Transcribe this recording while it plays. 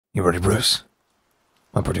You ready, Bruce?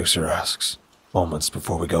 My producer asks, moments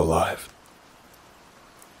before we go live.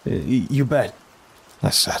 You bet, I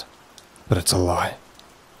said, but it's a lie.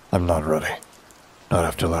 I'm not ready. Not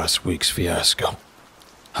after last week's fiasco.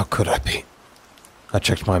 How could I be? I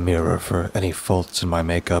checked my mirror for any faults in my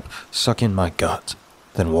makeup, suck in my gut,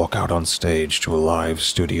 then walk out on stage to a live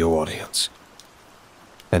studio audience.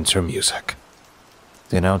 Enter music.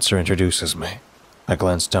 The announcer introduces me. I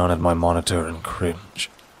glance down at my monitor and cringe.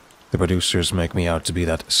 The producers make me out to be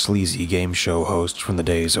that sleazy game show host from the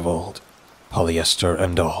days of old. Polyester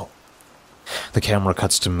and all. The camera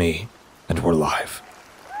cuts to me, and we're live.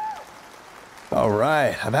 All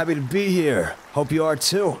right, I'm happy to be here. Hope you are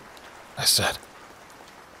too, I said,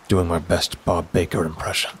 doing my best Bob Baker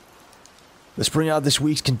impression. Let's bring out this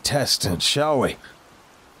week's contestant, shall we?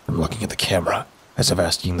 I'm looking at the camera, as if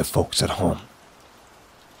asking the folks at home.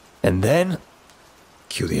 And then,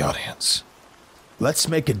 cue the audience. Let's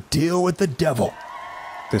make a deal with the devil.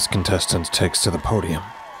 This contestant takes to the podium.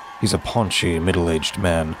 He's a paunchy, middle-aged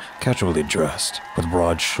man, casually dressed, with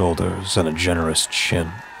broad shoulders and a generous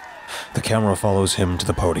chin. The camera follows him to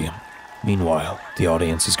the podium. Meanwhile, the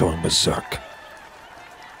audience is going berserk.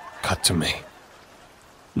 Cut to me.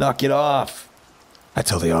 Knock it off, I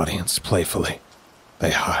tell the audience playfully.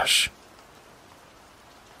 They hush.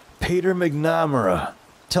 Peter McNamara,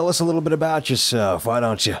 tell us a little bit about yourself, why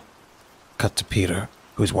don't you? Cut to Peter,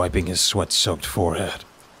 who's wiping his sweat-soaked forehead.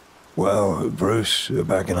 Well, Bruce,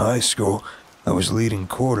 back in high school, I was leading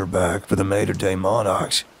quarterback for the Mater Dei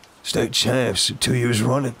Monarchs, state champs 2 years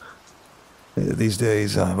running. These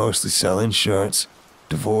days, I mostly sell insurance,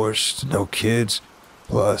 divorced, no kids,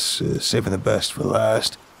 plus saving the best for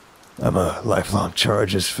last. I'm a lifelong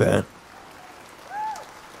Chargers fan.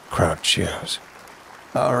 Crowd cheers.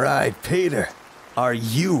 All right, Peter, are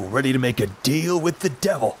you ready to make a deal with the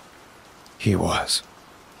devil? He was.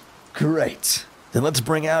 Great. Then let's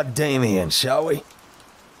bring out Damien, shall we?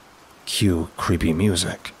 Cue creepy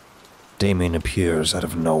music. Damien appears out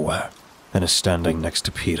of nowhere and is standing next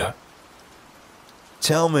to Peter.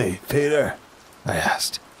 Tell me, Peter, I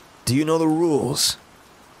asked. Do you know the rules?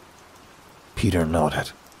 Peter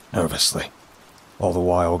nodded, nervously, all the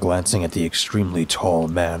while glancing at the extremely tall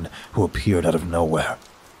man who appeared out of nowhere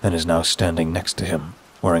and is now standing next to him,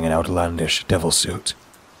 wearing an outlandish devil suit.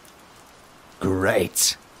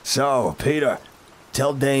 Great. So, Peter,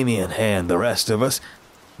 tell Damien and the rest of us,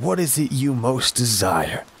 what is it you most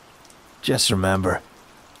desire? Just remember,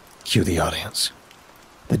 cue the audience.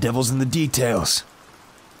 The devil's in the details.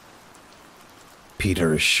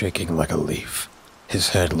 Peter is shaking like a leaf. His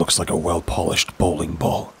head looks like a well-polished bowling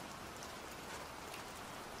ball.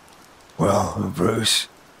 Well, Bruce,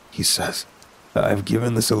 he says, I've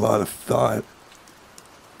given this a lot of thought.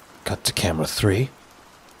 Cut to camera 3.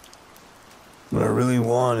 What I really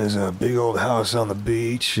want is a big old house on the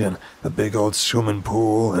beach and a big old swimming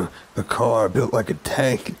pool and a car built like a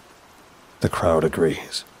tank. The crowd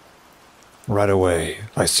agrees. Right away,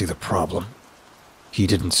 I see the problem. He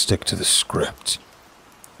didn't stick to the script.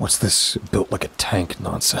 What's this built like a tank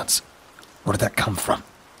nonsense? Where did that come from?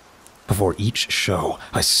 Before each show,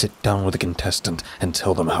 I sit down with a contestant and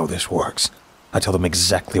tell them how this works. I tell them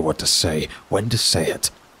exactly what to say, when to say it,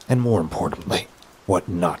 and more importantly, what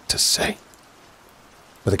not to say.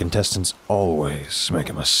 But the contestants always make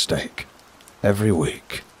a mistake. Every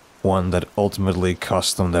week, one that ultimately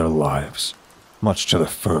costs them their lives, much to the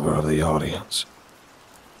fervor of the audience.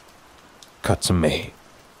 Cut to me.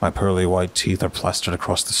 My pearly white teeth are plastered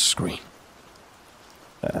across the screen.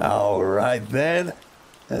 All right, then.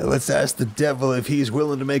 Let's ask the devil if he's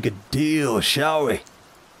willing to make a deal, shall we?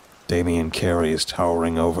 Damien Carey is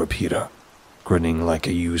towering over Peter, grinning like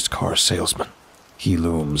a used car salesman. He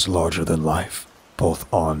looms larger than life,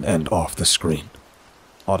 both on and off the screen.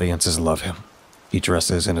 Audiences love him. He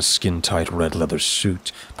dresses in a skin-tight red leather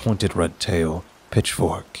suit, pointed red tail,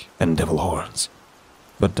 pitchfork, and devil horns.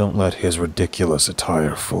 But don't let his ridiculous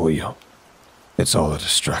attire fool you. It's all a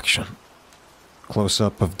distraction.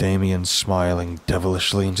 Close-up of Damien smiling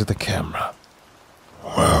devilishly into the camera.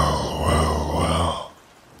 Well.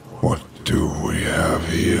 What do we have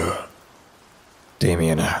here?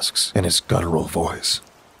 Damien asks in his guttural voice.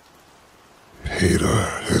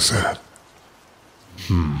 Peter, is it?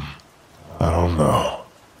 I don't know.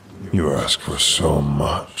 You ask for so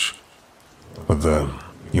much. But then,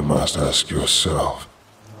 you must ask yourself,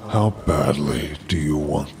 how badly do you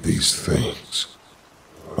want these things?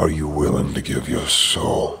 Are you willing to give your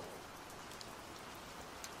soul?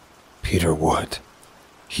 Peter would.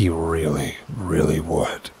 He really, really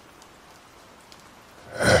would.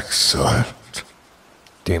 Excellent.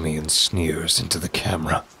 Damien sneers into the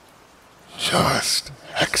camera. Just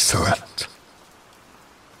excellent.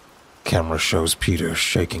 Camera shows Peter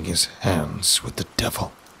shaking his hands with the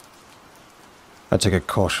devil. I take a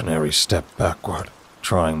cautionary step backward,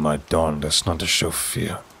 trying my darndest not to show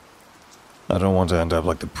fear. I don't want to end up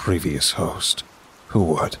like the previous host. Who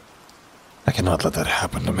would? I cannot let that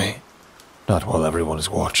happen to me. Not while everyone is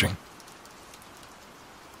watching.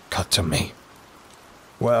 Cut to me.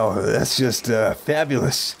 Well, that's just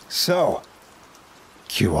fabulous. So,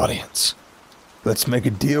 Cue audience. let's make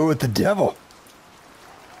a deal with the devil.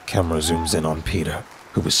 Camera zooms in on Peter,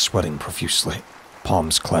 who is sweating profusely,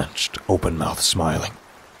 palms clenched, open mouth smiling.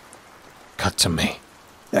 Cut to me.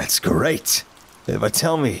 That's great. But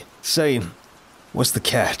tell me, Satan, what's the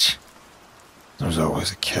catch? There's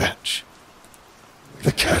always a catch.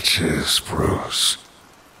 The catch is Bruce.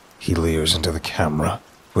 He leers into the camera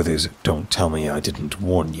with his "don't tell me I didn't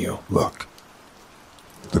warn you" look.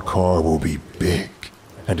 The car will be big,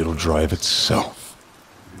 and it'll drive itself.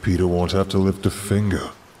 Peter won't have to lift a finger.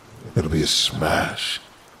 It'll be a smash.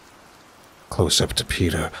 Close up to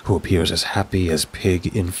Peter, who appears as happy as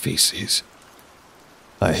pig in feces.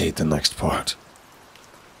 I hate the next part.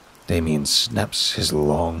 Damien snaps his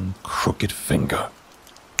long, crooked finger.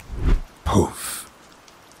 Poof.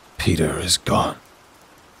 Peter is gone.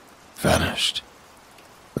 Vanished.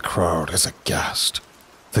 The crowd is aghast.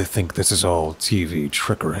 They think this is all TV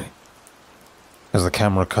trickery. As the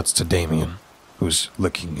camera cuts to Damien, who's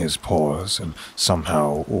licking his paws and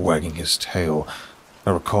somehow wagging his tail,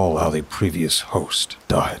 I recall how the previous host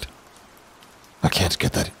died. I can't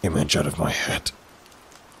get that image out of my head.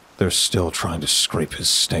 They're still trying to scrape his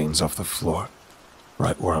stains off the floor,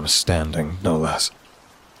 right where I'm standing, no less.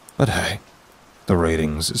 But hey, the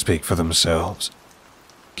ratings speak for themselves.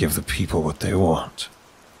 Give the people what they want.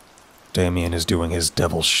 Damien is doing his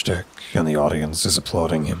devil shtick, and the audience is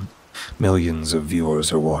applauding him. Millions of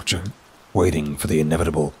viewers are watching, waiting for the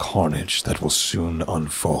inevitable carnage that will soon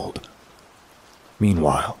unfold.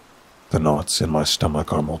 Meanwhile, the knots in my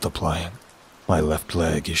stomach are multiplying. My left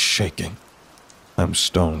leg is shaking. I'm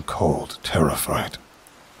stone cold terrified.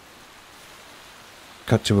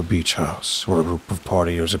 Cut to a beach house where a group of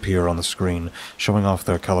partiers appear on the screen, showing off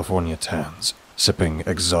their California tans, sipping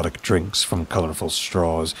exotic drinks from colorful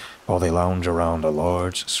straws while they lounge around a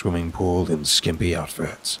large swimming pool in skimpy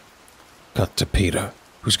outfits. Cut to Peter,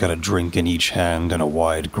 who's got a drink in each hand and a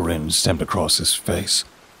wide grin stamped across his face.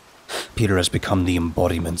 Peter has become the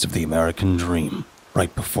embodiment of the American dream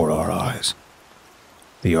right before our eyes.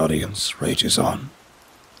 The audience rages on.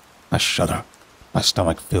 I shudder. My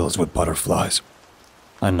stomach fills with butterflies.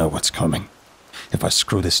 I know what's coming. If I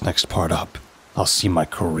screw this next part up, I'll see my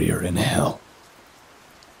career in hell.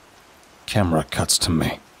 Camera cuts to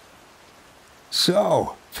me.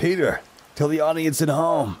 So, Peter, tell the audience at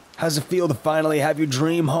home, how's it feel to finally have your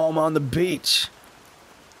dream home on the beach?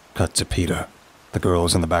 Cut to Peter. The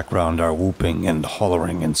girls in the background are whooping and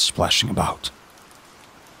hollering and splashing about.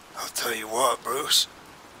 I'll tell you what, Bruce.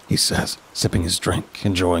 He says, sipping his drink,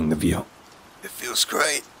 enjoying the view. It feels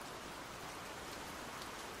great.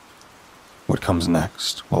 What comes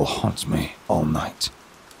next will haunt me all night.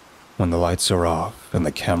 When the lights are off and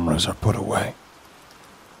the cameras are put away.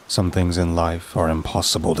 Some things in life are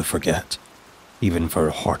impossible to forget, even for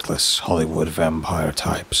heartless Hollywood vampire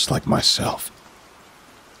types like myself.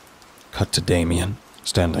 Cut to Damien,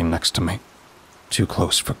 standing next to me, too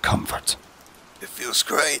close for comfort. It feels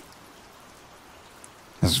great.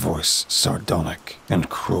 His voice sardonic and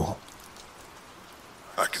cruel.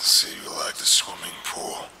 I can see you like the swimming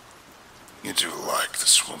pool. You do like the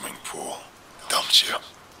swimming pool, don't you?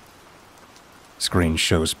 Screen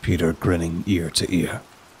shows Peter grinning ear to ear.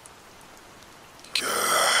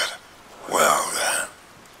 Good. Well then.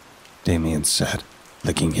 Damien said,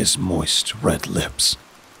 licking his moist red lips.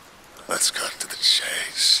 Let's cut to the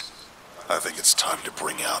chase. I think it's time to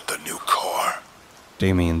bring out the new car.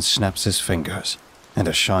 Damien snaps his fingers, and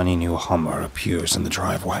a shiny new Hummer appears in the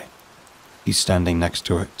driveway. He's standing next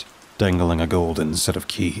to it, dangling a golden set of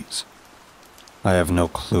keys. I have no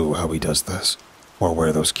clue how he does this, or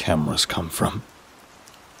where those cameras come from.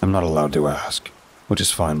 I'm not allowed to ask, which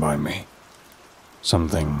is fine by me. Some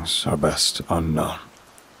things are best unknown.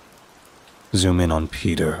 Zoom in on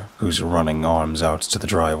Peter, who's running arms out to the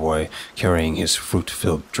driveway, carrying his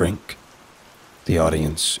fruit-filled drink. The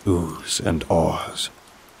audience oohs and ahs.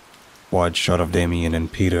 Wide shot of Damien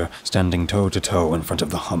and Peter standing toe-to-toe in front of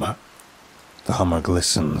the Hummer. The Hummer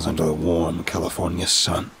glistens under the warm California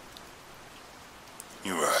sun.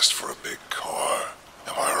 You asked for a big car,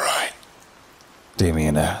 am I right?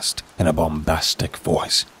 Damien asked in a bombastic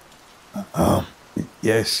voice.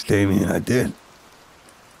 Yes, Damien, I did.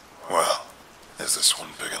 Well, is this one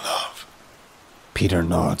big enough? Peter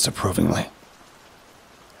nods approvingly.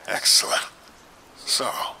 Excellent. So,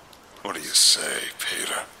 what do you say,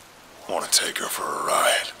 Peter? Want to take her for a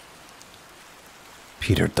ride?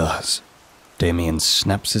 Peter does. Damien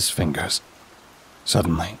snaps his fingers.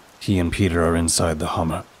 Suddenly, he and Peter are inside the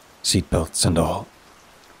Hummer, seatbelts and all.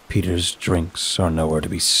 Peter's drinks are nowhere to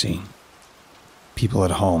be seen. People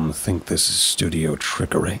at home think this is studio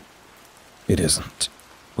trickery. It isn't,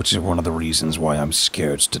 which is one of the reasons why I'm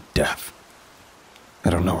scared to death. I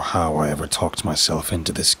don't know how I ever talked myself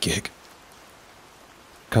into this gig.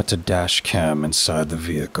 Cut to dash cam inside the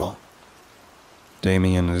vehicle.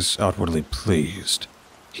 Damien is outwardly pleased.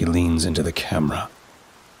 He leans into the camera.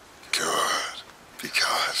 Good,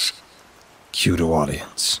 because Cue to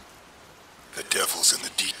audience. the devil's in the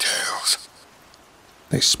details.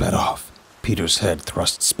 They sped off. Peter's head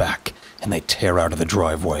thrusts back, and they tear out of the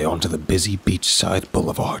driveway onto the busy beachside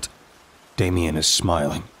boulevard. Damien is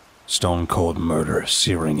smiling, stone-cold murder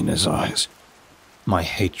searing in his eyes. My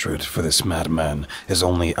hatred for this madman is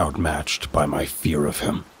only outmatched by my fear of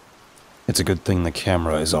him. It's a good thing the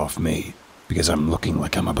camera is off me, because I'm looking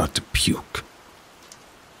like I'm about to puke.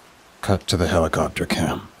 Cut to the helicopter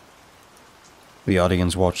cam. The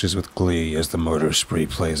audience watches with glee as the murder spree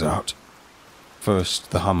plays out.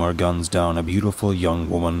 First, the Hummer guns down a beautiful young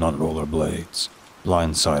woman on rollerblades,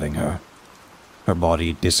 blindsiding her. Her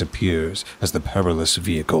body disappears as the perilous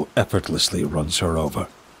vehicle effortlessly runs her over,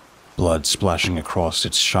 blood splashing across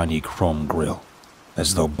its shiny chrome grille,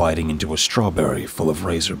 as though biting into a strawberry full of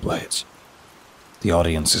razor blades. The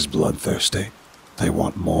audience is bloodthirsty. They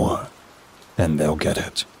want more, and they'll get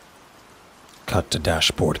it. Cut to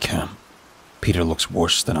dashboard cam. Peter looks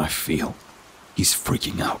worse than I feel. He's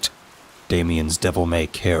freaking out. Damien's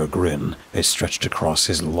devil-may-care grin is stretched across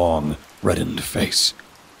his long, reddened face.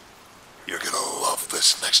 You're gonna love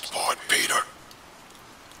this next part, Peter.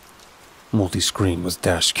 Multi-screen with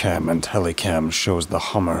dash cam and telecam shows the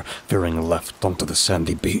Hummer veering left onto the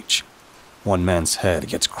sandy beach. One man's head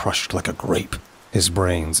gets crushed like a grape. His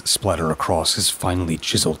brains splatter across his finely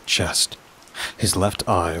chiseled chest. His left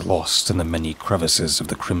eye lost in the many crevices of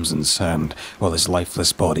the crimson sand, while his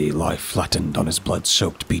lifeless body lies flattened on his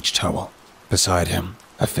blood-soaked beach towel. Beside him,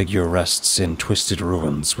 a figure rests in twisted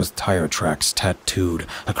ruins with tire tracks tattooed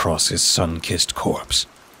across his sun-kissed corpse.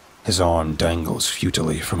 His arm dangles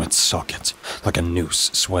futilely from its socket, like a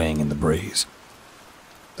noose swaying in the breeze.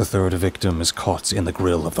 The third victim is caught in the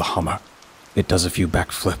grill of the Hummer. It does a few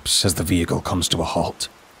backflips as the vehicle comes to a halt.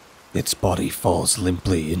 Its body falls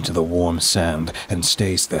limply into the warm sand and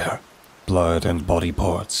stays there, blood and body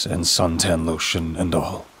parts and suntan lotion and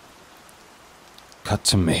all. Cut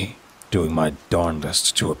to me, doing my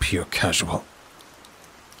darndest to appear casual.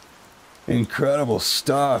 Incredible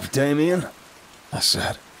stuff, Damien, I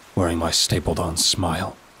said, wearing my stapled-on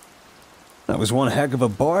smile. that was one heck of a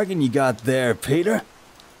bargain you got there, Peter.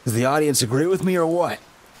 Does the audience agree with me or what?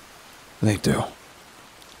 They do.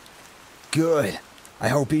 Good. I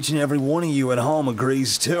hope each and every one of you at home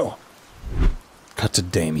agrees too. Cut to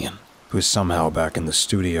Damien, who is somehow back in the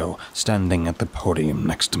studio, standing at the podium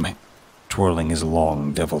next to me, twirling his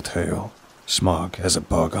long devil tail, smug as a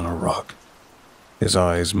bug on a rug. His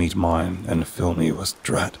eyes meet mine and fill me with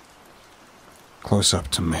dread. Close up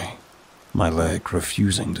to me, my leg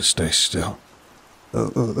refusing to stay still.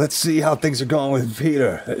 Let's see how things are going with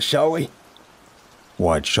Peter, shall we?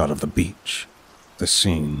 Wide shot of the beach. The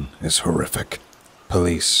scene is horrific.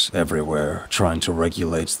 Police everywhere trying to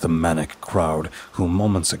regulate the manic crowd who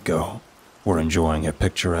moments ago were enjoying a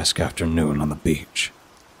picturesque afternoon on the beach.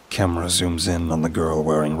 Camera zooms in on the girl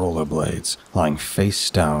wearing rollerblades, lying face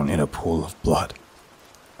down in a pool of blood.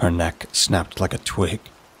 Her neck snapped like a twig,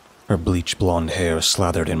 her bleach blonde hair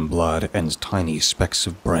slathered in blood and tiny specks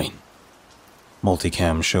of brain.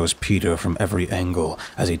 Multicam shows Peter from every angle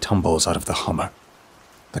as he tumbles out of the Hummer.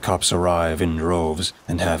 The cops arrive in droves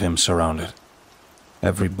and have him surrounded.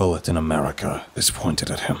 Every bullet in America is pointed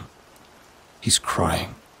at him. He's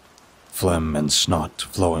crying, phlegm and snot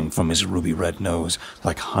flowing from his ruby-red nose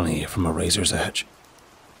like honey from a razor's edge.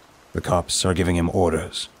 The cops are giving him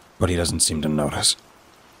orders, but he doesn't seem to notice.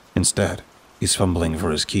 Instead, he's fumbling for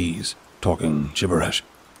his keys, talking gibberish.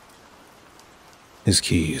 His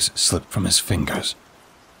keys slip from his fingers.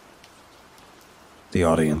 The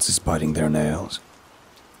audience is biting their nails.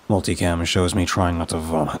 Multicam shows me trying not to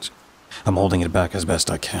vomit. I'm holding it back as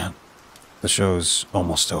best I can. The show's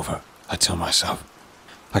almost over, I tell myself.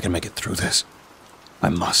 I can make it through this. I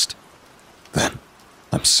must. Then,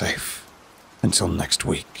 I'm safe. Until next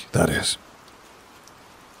week, that is.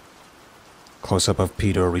 Close-up of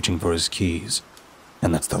Peter reaching for his keys,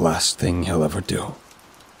 and that's the last thing he'll ever do.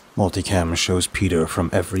 Multicam shows Peter from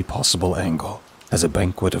every possible angle, as a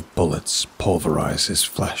banquet of bullets pulverize his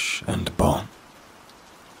flesh and bone.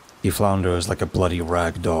 He flounders like a bloody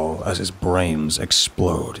rag doll as his brains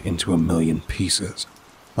explode into a million pieces,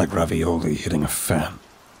 like ravioli hitting a fan.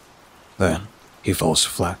 Then he falls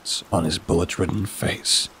flat on his bullet-ridden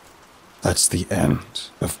face. That's the end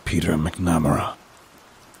of Peter McNamara.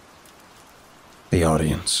 The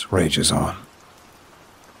audience rages on.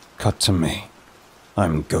 Cut to me.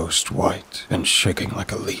 I'm ghost white and shaking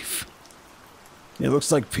like a leaf. It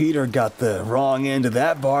looks like Peter got the wrong end of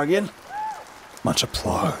that bargain. Much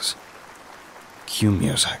applause. Cue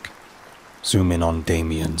music. Zoom in on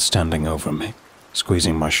Damien standing over me,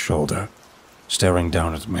 squeezing my shoulder, staring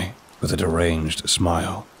down at me with a deranged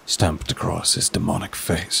smile stamped across his demonic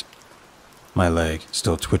face. My leg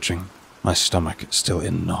still twitching, my stomach still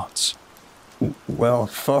in knots. Well,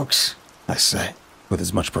 folks, I say, with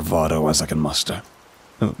as much bravado as I can muster.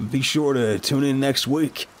 Be sure to tune in next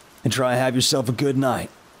week and try and have yourself a good night.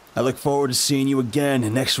 I look forward to seeing you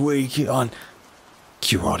again next week on...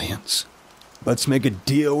 Cue audience. Let's make a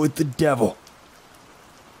deal with the devil.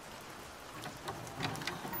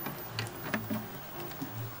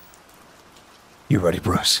 You ready,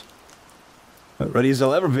 Bruce? Ready as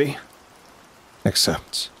I'll ever be.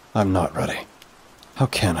 Except, I'm not ready. How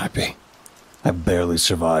can I be? I barely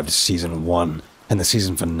survived season 1, and the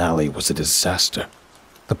season finale was a disaster.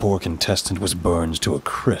 The poor contestant was burned to a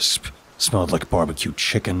crisp, smelled like barbecue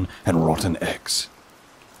chicken and rotten eggs.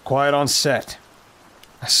 Quiet on set.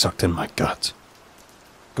 I sucked in my gut.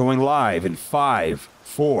 Going live in 5,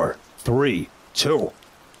 4, 3, 2.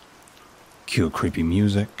 Cue creepy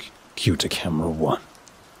music, cue to camera 1.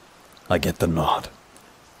 I get the nod.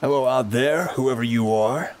 Hello out there, whoever you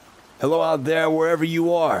are. Hello out there, wherever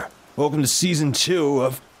you are. Welcome to season 2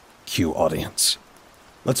 of... Cue audience.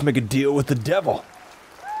 Let's make a deal with the devil.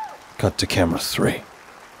 Cut to camera 3.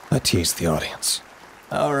 I tease the audience.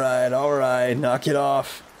 Alright, knock it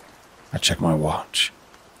off. I check my watch.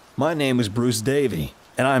 My name is Bruce Davey,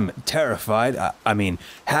 and I'm terrified,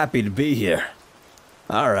 happy to be here.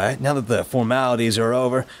 Alright, now that the formalities are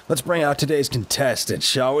over, let's bring out today's contestant,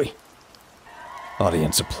 shall we?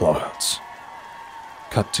 Audience applauds.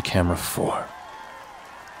 Cut to camera 4.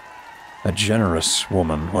 A generous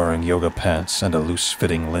woman wearing yoga pants and a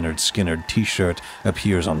loose-fitting Leonard Skinner t-shirt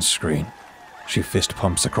appears on screen. She fist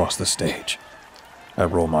pumps across the stage. I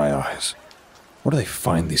roll my eyes. Where do they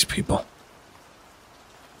find these people?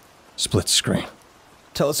 Split screen.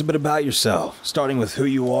 Tell us a bit about yourself, starting with who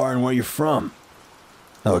you are and where you're from.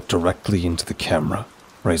 I look directly into the camera,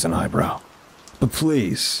 raise an eyebrow. But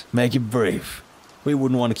please, make it brief. We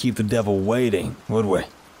wouldn't want to keep the devil waiting, would we?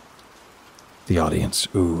 The audience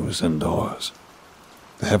oohs and ahs.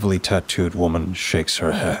 The heavily tattooed woman shakes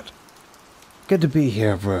her head. Good to be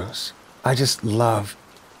here, Bruce. I just love...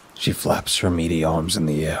 She flaps her meaty arms in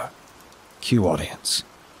the air. Cue audience.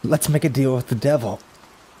 Let's make a deal with the devil.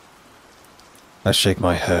 I shake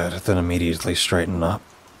my head, then immediately straighten up.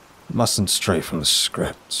 Mustn't stray from the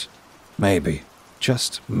script. Maybe,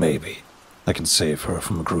 just maybe, I can save her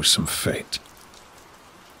from a gruesome fate.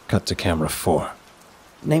 Cut to camera 4.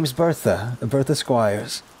 Name's Bertha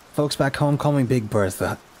Squires. Folks back home call me Big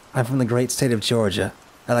Bertha. I'm from the great state of Georgia.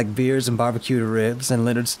 I like beers and barbecued ribs, and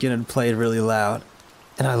Leonard Skinner played really loud.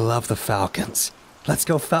 And I love the Falcons. Let's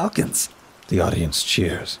go Falcons! The audience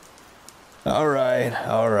cheers. Alright,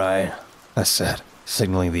 I said,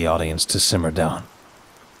 signaling the audience to simmer down.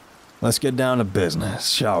 Let's get down to business,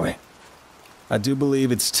 shall we? I do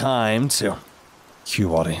believe it's time to...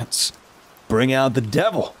 Cue audience. Bring out the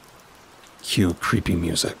devil! Cue creepy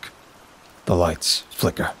music. The lights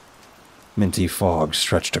flicker. Minty fog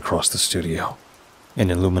stretched across the studio. An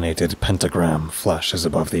illuminated pentagram flashes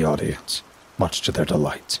above the audience, much to their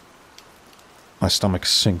delight. My stomach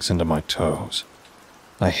sinks into my toes.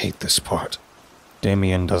 I hate this part.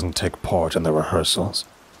 Damien doesn't take part in the rehearsals.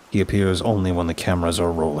 He appears only when the cameras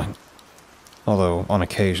are rolling. Although, on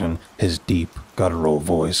occasion, his deep, guttural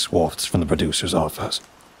voice wafts from the producer's office.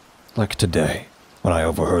 Like today, when I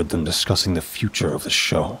overheard them discussing the future of the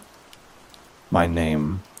show. My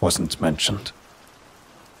name wasn't mentioned.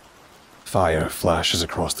 Fire flashes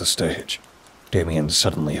across the stage. Damien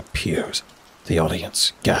suddenly appears. The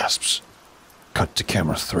audience gasps. Cut to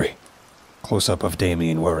camera 3. Close-up of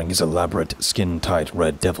Damien wearing his elaborate, skin-tight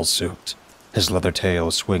red devil suit. His leather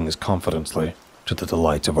tail swings confidently, to the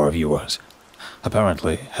delight of our viewers.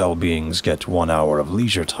 Apparently, hell beings get 1 hour of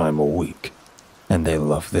leisure time a week. And they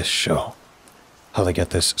love this show. How they get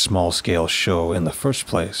this small-scale show in the first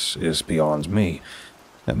place is beyond me.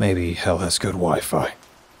 Maybe hell has good Wi-Fi.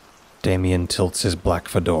 Damien tilts his black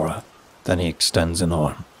fedora, then he extends an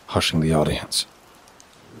arm, hushing the audience.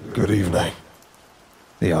 Good evening.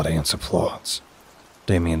 The audience applauds.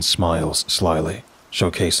 Damien smiles slyly,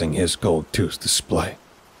 showcasing his gold tooth display.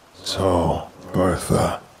 So,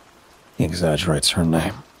 Bertha, He exaggerates her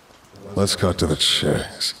name. let's cut to the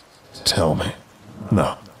chase. Tell me.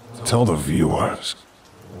 No, tell the viewers.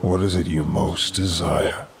 What is it you most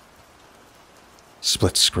desire?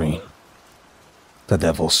 Split screen. The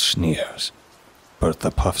devil sneers.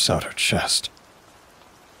 Bertha puffs out her chest.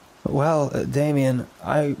 Well, Damien,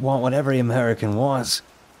 I want what every American wants.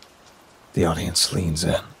 The audience leans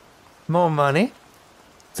in. More money?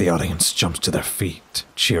 The audience jumps to their feet,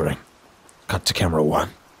 cheering. Cut to camera 1.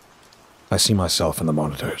 I see myself in the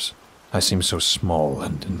monitors. I seem so small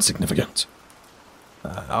and insignificant.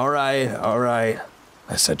 All right,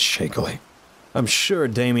 I said shakily. I'm sure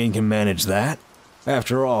Damien can manage that.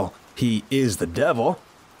 After all, he is the devil.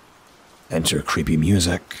 Enter creepy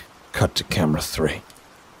music. Cut to camera 3.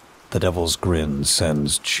 The devil's grin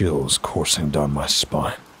sends chills coursing down my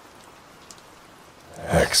spine.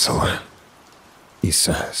 Excellent. He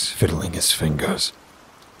says, fiddling his fingers.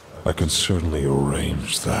 I can certainly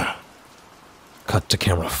arrange that. Cut to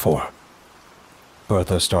camera 4.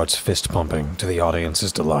 Bertha starts fist pumping to the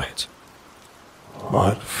audience's delight.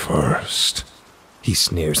 But first, He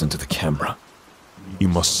sneers into the camera. you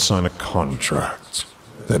must sign a contract.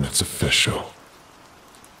 Then it's official.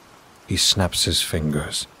 He snaps his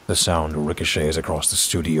fingers. The sound ricochets across the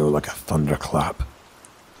studio like a thunderclap.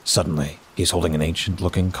 Suddenly, he's holding an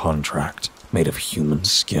ancient-looking contract made of human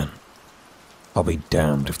skin. I'll be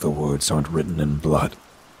damned if the words aren't written in blood.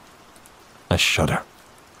 I shudder.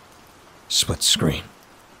 Split screen.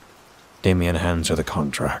 Damien hands her the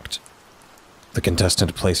contract. The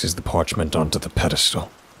contestant places the parchment onto the pedestal.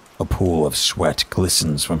 A pool of sweat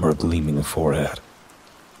glistens from her gleaming forehead.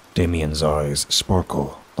 Damien's eyes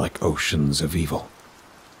sparkle like oceans of evil.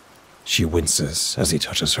 She winces as he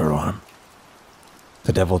touches her arm.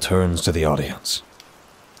 The devil turns to the audience.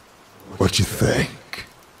 What you think?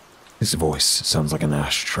 His voice sounds like an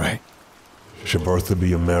ashtray. Should Bertha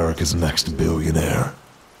be America's next billionaire?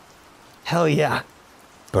 Hell yeah.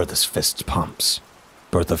 Bertha fist pumps,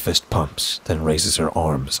 then raises her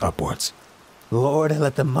arms upwards. Lord,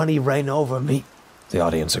 let the money rain over me. The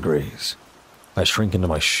audience agrees. I shrink into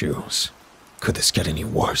my shoes. Could this get any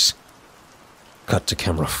worse? Cut to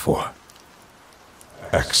camera 4.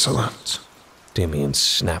 Excellent. Damien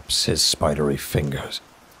snaps his spidery fingers.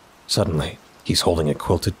 Suddenly, he's holding a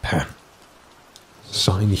quilted pen.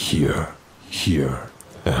 Sign here,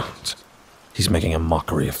 and He's making a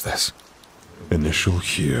mockery of this. initial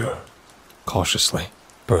here. Cautiously,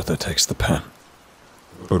 Bertha takes the pen.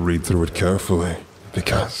 But read through it carefully,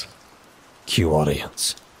 because Cue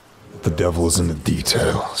audience. the devil is in the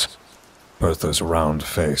details. Bertha's round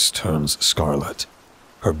face turns scarlet.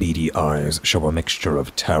 Her beady eyes show a mixture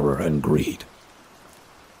of terror and greed.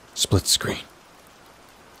 Split screen.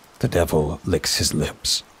 The devil licks his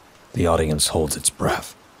lips. The audience holds its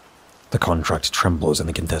breath. The contract trembles in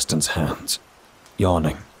the contestant's hands.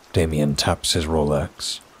 Yawning, Damien taps his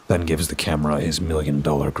Rolex, then gives the camera his $1 million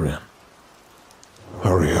grin.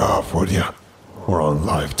 Hurry up, would you? We're on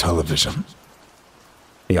live television.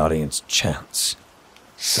 The audience chants.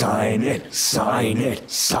 Sign it, sign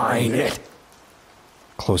it, sign it.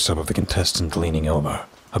 Close-up of the contestant leaning over,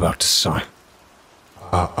 about to sign.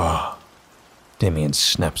 Damien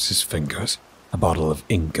snaps his fingers. A bottle of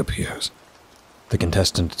ink appears. The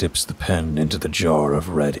contestant dips the pen into the jar of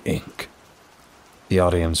red ink. The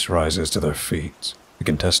audience rises to their feet. The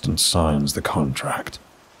contestant signs the contract.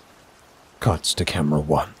 Cuts to camera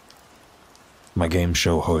 1. My game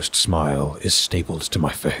show host smile is stapled to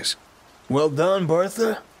my face. Well done,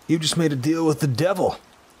 Bertha. You just made a deal with the devil.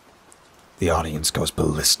 The audience goes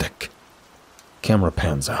ballistic. Camera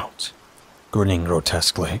pans out. Grinning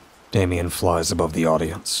grotesquely, Damien flies above the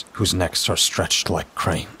audience, whose necks are stretched like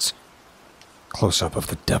cranes. Close-up of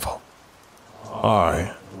the devil.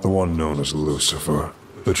 I, the one known as Lucifer,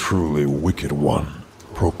 the truly wicked one,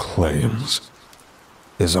 proclaims,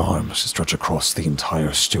 His arms stretch across the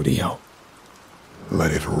entire studio.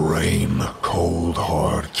 let it rain cold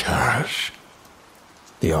hard cash.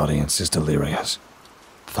 The audience is delirious.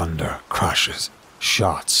 Thunder crashes.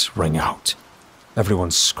 Shots ring out.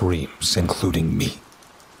 Everyone screams, including me.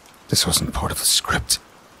 This wasn't part of the script.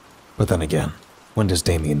 But then again, when does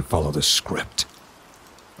Damien follow the script?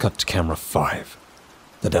 Cut to camera 5.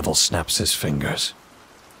 The devil snaps his fingers.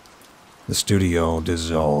 The studio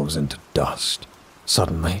dissolves into dust.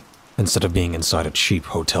 Suddenly, instead of being inside a cheap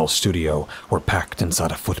hotel studio, we're packed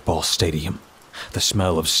inside a football stadium. The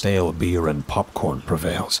smell of stale beer and popcorn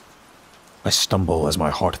prevails. I stumble as my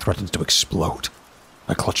heart threatens to explode.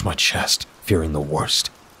 I clutch my chest, fearing the worst.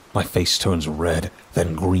 My face turns red,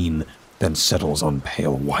 then green, then settles on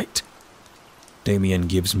pale white. Damien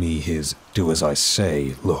gives me his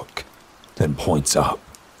do-as-I-say look, then points up.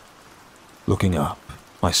 Looking up,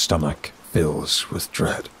 my stomach fills with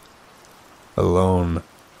dread. A lone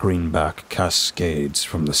greenback cascades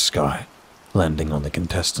from the sky, landing on the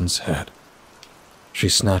contestant's head. She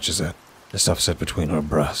snatches it, stuffs it between her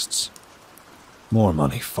breasts. More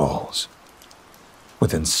money falls.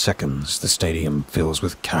 Within seconds, the stadium fills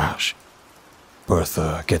with cash.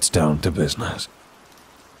 Bertha gets down to business.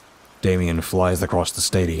 Damien flies across the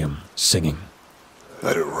stadium, singing,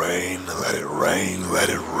 Let it rain, let it rain, let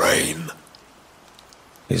it rain.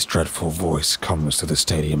 His dreadful voice comes to the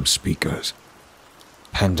stadium speakers.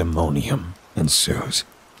 Pandemonium ensues.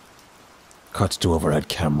 Cuts to overhead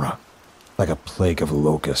camera. Like a plague of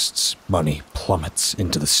locusts, money plummets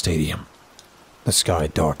into the stadium. The sky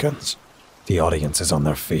darkens. The audience is on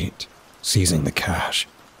their feet, seizing the cash.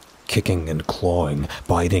 Kicking and clawing,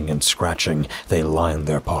 biting and scratching, they line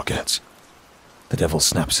their pockets. The devil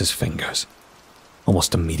snaps his fingers.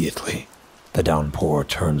 Almost immediately, the downpour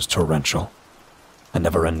turns torrential. A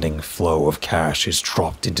never-ending flow of cash is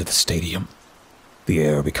dropped into the stadium. The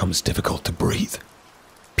air becomes difficult to breathe.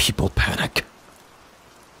 People panic.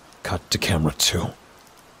 Cut to camera 2.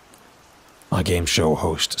 My game show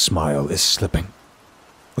host smile is slipping.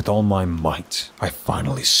 With all my might, I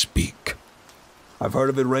finally speak. I've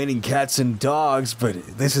heard of it raining cats and dogs,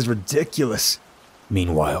 but this is ridiculous.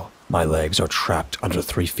 Meanwhile, my legs are trapped under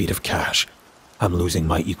 3 feet of cash. I'm losing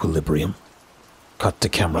my equilibrium. Cut to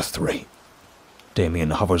camera 3. Damien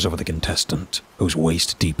hovers over the contestant, who's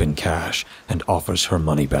waist deep in cash, and offers her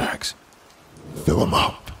money bags. Fill 'em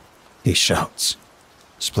up. He shouts.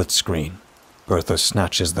 Split screen. Bertha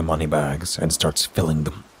snatches the money bags and starts filling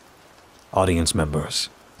them. Audience members,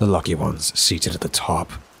 the lucky ones seated at the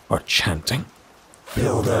top, are chanting.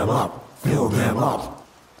 Fill them up, fill them up.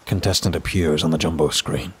 Contestant appears on the jumbo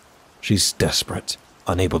screen. She's desperate,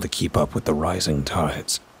 unable to keep up with the rising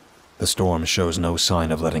tides. The storm shows no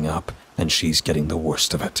sign of letting up, and she's getting the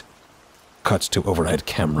worst of it. Cuts to overhead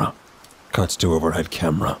camera. Cuts to overhead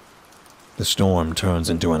camera. The storm turns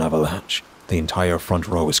into an avalanche. The entire front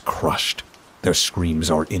row is crushed. Their screams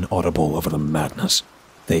are inaudible over the madness.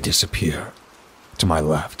 They disappear. To my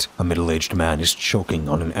left, a middle-aged man is choking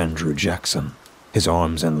on an Andrew Jackson. His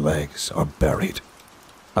arms and legs are buried.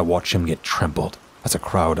 I watch him get trampled as a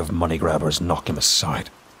crowd of money grabbers knock him aside.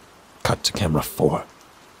 Cut to camera 4.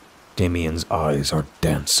 Damien's eyes are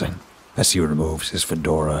dancing as he removes his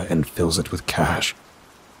fedora and fills it with cash.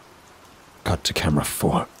 Cut to camera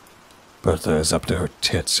 4. Bertha is up to her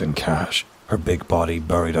tits in cash, her big body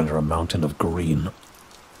buried under a mountain of green.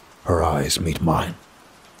 Her eyes meet mine.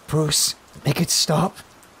 Bruce, make it stop.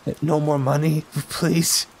 No more money,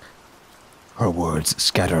 please. Her words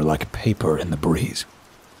scatter like paper in the breeze.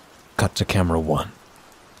 Cut to camera 1.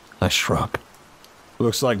 I shrug.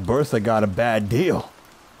 Looks like Bertha got a bad deal.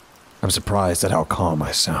 I'm surprised at how calm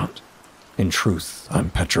I sound. In truth, I'm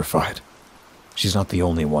petrified. She's not the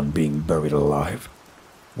only one being buried alive.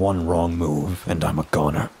 One wrong move, and I'm a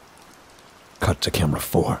goner. Cut to camera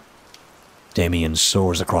 4. Damien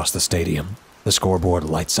soars across the stadium. The scoreboard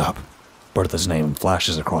lights up. Bertha's name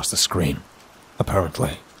flashes across the screen.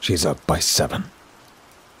 Apparently, she's up by 7.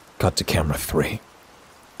 Cut to camera 3.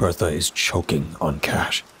 Bertha is choking on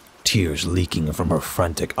cash, tears leaking from her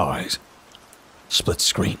frantic eyes. Split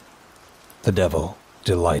screen. The devil,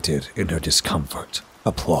 delighted in her discomfort,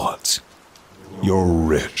 applauds. You're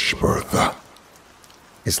rich, Bertha.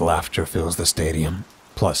 His laughter fills the stadium,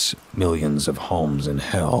 plus millions of homes in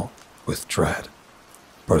hell with dread.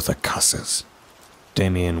 Bertha cusses.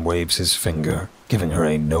 Damien waves his finger, giving her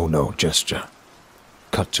a no-no gesture.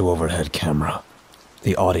 Cut to overhead camera.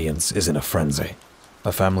 The audience is in a frenzy.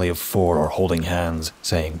 A family of 4 are holding hands,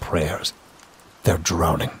 saying prayers. They're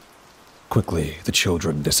drowning. Quickly, the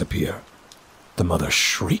children disappear. The mother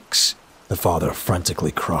shrieks. The father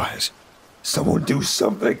frantically cries. Someone do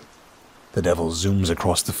something. The devil zooms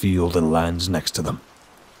across the field and lands next to them.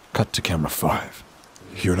 Cut to camera 5.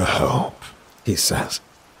 Here to help. He says.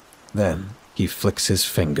 Then he flicks his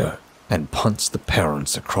finger and punts the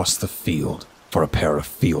parents across the field for a pair of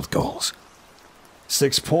field goals.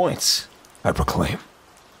 6 points, I proclaim.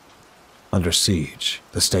 Under siege,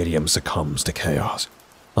 the stadium succumbs to chaos.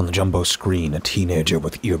 On the jumbo screen, a teenager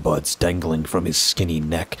with earbuds dangling from his skinny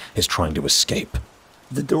neck is trying to escape.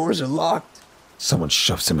 The doors are locked. Someone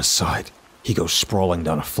shoves him aside. He goes sprawling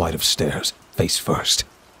down a flight of stairs, face first.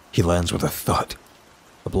 He lands with a thud.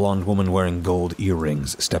 A blonde woman wearing gold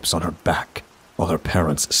earrings steps on her back, while her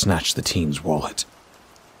parents snatch the teen's wallet.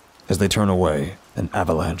 As they turn away, an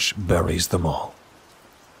avalanche buries them all.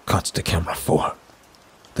 Cuts to camera 4.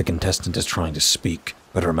 The contestant is trying to speak,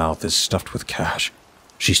 but her mouth is stuffed with cash.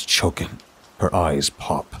 She's choking. Her eyes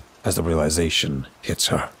pop as the realization hits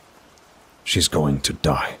her. She's going to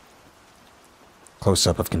die.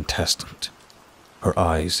 Close-up of contestant. Her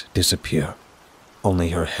eyes disappear. Only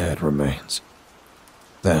her head remains.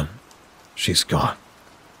 Then, she's gone.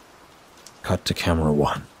 Cut to camera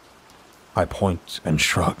 1. I point and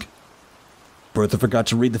shrug. Bertha forgot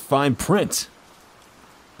to read the fine print.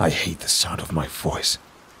 I hate the sound of my voice.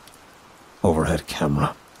 Overhead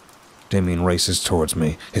camera. Damien races towards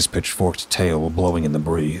me, his pitchforked tail blowing in the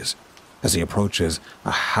breeze. As he approaches,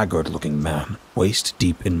 a haggard-looking man, waist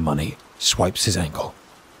deep in money, swipes his ankle.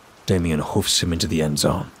 Damien hoofs him into the end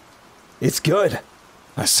zone. It's good,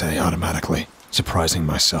 I say automatically, surprising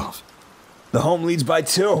myself. the home leads by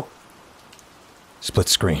 2. Split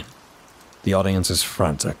screen. The audience is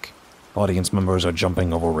frantic. Audience members are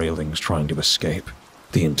jumping over railings trying to escape.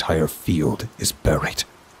 The entire field is buried.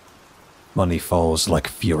 Money falls like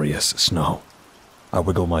furious snow. I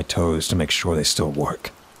wiggle my toes to make sure they still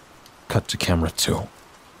work. Cut to camera 2.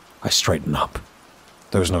 I straighten up.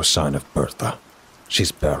 There's no sign of Bertha.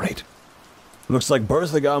 She's buried. Looks like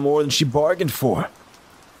Bertha got more than she bargained for.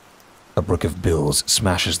 A brick of bills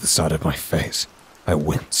smashes the side of my face. I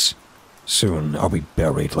wince. Soon I'll be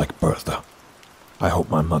buried like Bertha. I hope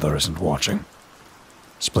my mother isn't watching.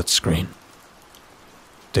 Split screen.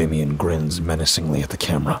 Damien grins menacingly at the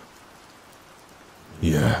camera.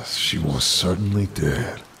 Yes, she was certainly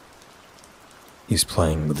dead. He's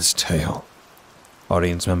playing with his tail.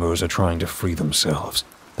 Audience members are trying to free themselves.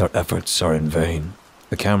 Their efforts are in vain.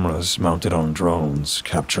 The cameras, mounted on drones,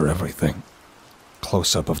 capture everything.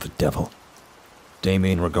 Close-up of the devil.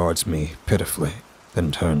 Damien regards me pitifully,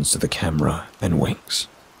 then turns to the camera and winks.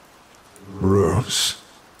 Bruce,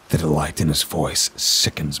 The delight in his voice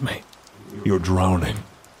sickens me. you're drowning.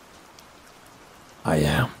 I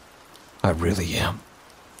am. I really am.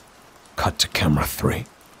 Cut to camera 3.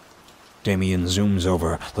 Damien zooms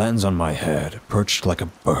over, lands on my head, perched like a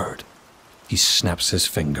bird. He snaps his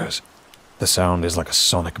fingers. The sound is like a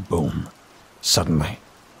sonic boom. Suddenly,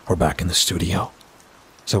 we're back in the studio.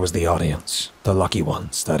 So is the audience, the lucky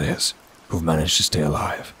ones, that is, who've managed to stay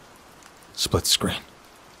alive. Split screen.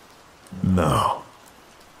 Now,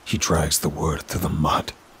 He drags the word through the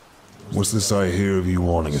mud. what's this I hear of you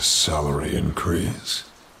wanting a salary increase?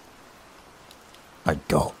 I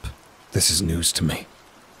gulp. This is news to me.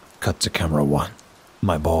 Cut to camera 1.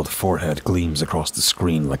 My bald forehead gleams across the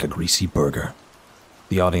screen like a greasy burger.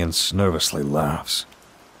 The audience nervously laughs.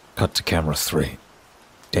 Cut to camera 3.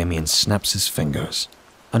 Damien snaps his fingers.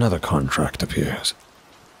 Another contract appears.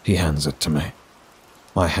 He hands it to me.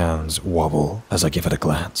 My hands wobble as I give it a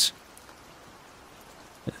glance.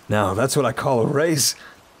 Now, that's what I call a raise.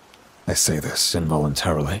 I say this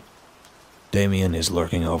involuntarily. Damien is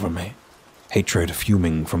lurking over me, hatred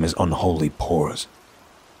fuming from his unholy pores.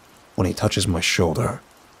 When he touches my shoulder,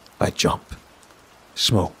 I jump.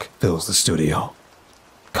 Smoke fills the studio.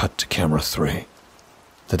 Cut to camera 3.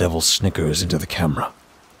 The devil snickers into the camera.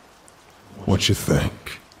 What you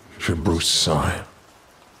think? Should Bruce sign?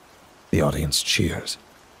 The audience cheers.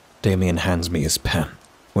 Damien hands me his pen,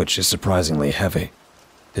 which is surprisingly heavy.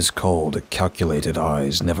 His cold, calculated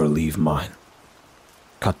eyes never leave mine.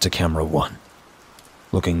 Cut to camera 1.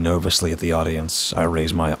 Looking nervously at the audience, I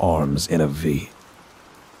raise my arms in a V.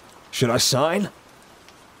 Should I sign?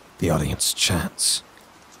 The audience chants.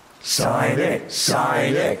 Sign it,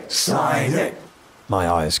 sign it, sign it. My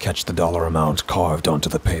eyes catch the dollar amount carved onto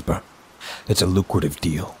the paper. It's a lucrative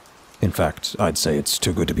deal. In fact, I'd say it's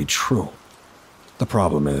too good to be true. The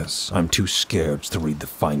problem is, I'm too scared to read the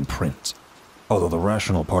fine print, although the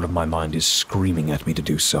rational part of my mind is screaming at me to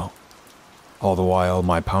do so. All the while,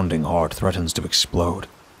 my pounding heart threatens to explode.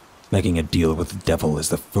 Making a deal with the devil is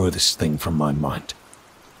the furthest thing from my mind.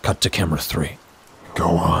 Cut to camera 3. Go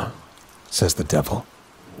on. Says the devil.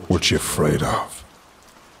 What you afraid of?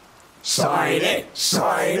 Sign it,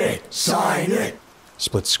 sign it, sign it.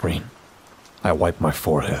 Split screen. I wipe my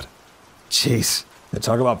forehead. Jeez, they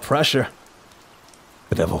talk about pressure.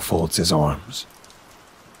 The devil folds his arms.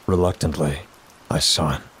 Reluctantly, I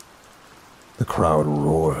sign. The crowd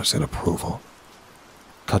roars in approval.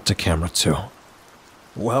 Cut to camera 2.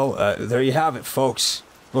 Well, there you have it, folks.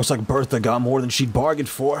 Looks like Bertha got more than she'd bargained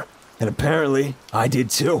for, and apparently I did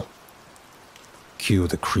too. Cue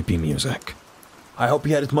the creepy music. I hope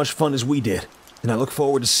you had as much fun as we did, and I look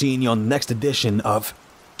forward to seeing you on the next edition of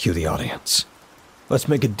Cue the audience. Let's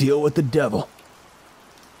Make a Deal with the Devil.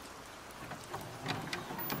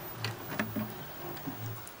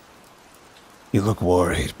 You look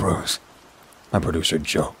worried, Bruce. My producer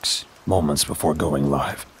jokes, moments before going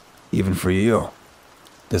live. Even for you.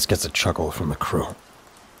 This gets a chuckle from the crew.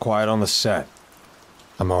 Quiet on the set.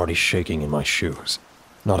 I'm already shaking in my shoes.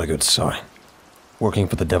 Not a good sign. Working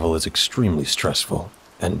for the devil is extremely stressful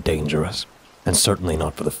and dangerous, and certainly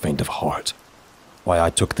not for the faint of heart. Why I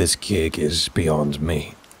took this gig is beyond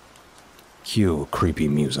me. Cue creepy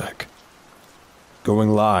music.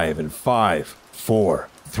 Going live in 5, 4,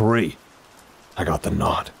 3. I got the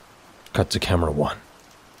nod. Cut to camera 1.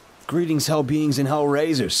 Greetings, Hell Beings and Hell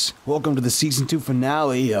Raisers. Welcome to the Season 2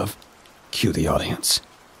 finale of... Cue the audience.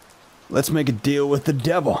 Let's make a deal with the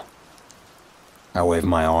devil. I wave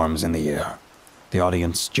my arms in the air. The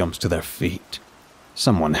audience jumps to their feet.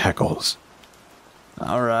 Someone heckles.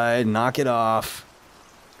 All right, knock it off.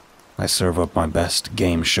 I serve up my best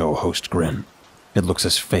game show host grin. It looks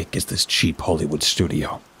as fake as this cheap Hollywood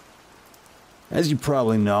studio. As you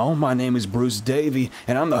probably know, my name is Bruce Davey,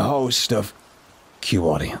 and I'm the host of... Cue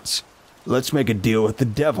audience. Let's make a deal with the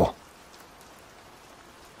devil.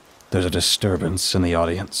 There's a disturbance in the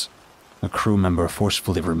audience. A crew member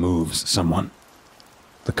forcefully removes someone.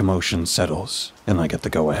 The commotion settles, and I get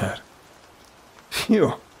the go-ahead.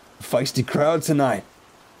 Phew, feisty crowd tonight.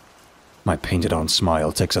 My painted-on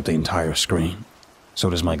smile takes up the entire screen.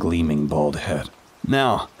 So does my gleaming bald head.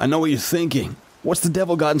 Now, I know what you're thinking. What's the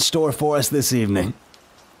devil got in store for us this evening?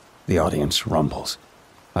 The audience rumbles.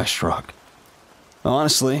 I shrug.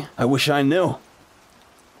 Honestly, I wish I knew.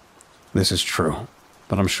 This is true,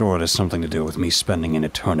 but I'm sure it has something to do with me spending an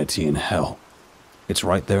eternity in hell. It's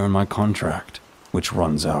right there in my contract, which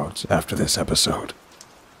runs out after this episode.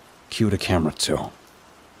 Cue to camera 2.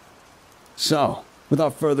 So,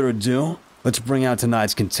 without further ado, let's bring out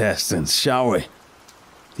tonight's contestants, shall we?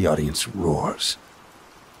 The audience roars.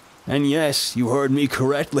 And yes, you heard me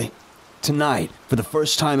correctly. Tonight, for the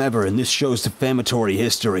first time ever in this show's defamatory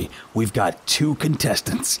history, we've got 2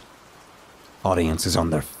 contestants. Audience is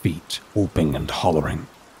on their feet, whooping and hollering.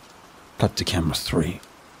 Cut to camera 3.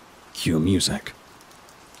 Cue music.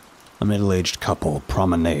 A middle-aged couple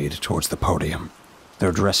promenade towards the podium.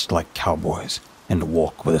 They're dressed like cowboys and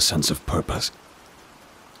walk with a sense of purpose.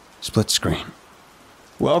 Split screen.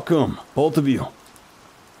 Welcome, both of you.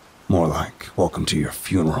 More like, welcome to your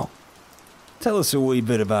funeral. Tell us a wee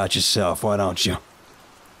bit about yourself, why don't you?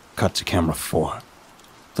 Cut to camera 4.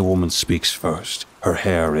 The woman speaks first. Her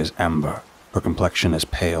hair is amber. Her complexion as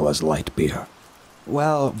pale as light beer.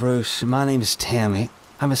 Well, Bruce, my name is Tammy.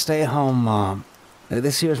 I'm a stay-at-home mom.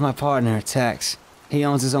 This here's my partner, Tex. He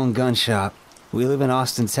owns his own gun shop. We live in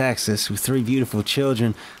Austin, Texas, with 3 beautiful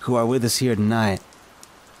children who are with us here tonight.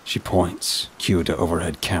 She points, cue to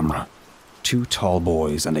overhead camera. 2 tall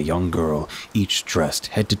boys and a young girl, each dressed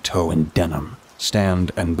head to toe in denim,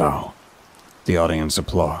 stand and bow. The audience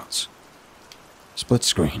applauds. Split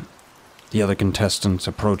screen. The other contestant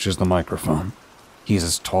approaches the microphone. He's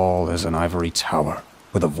as tall as an ivory tower,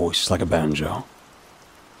 with a voice like a banjo.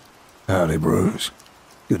 Howdy, Bruce.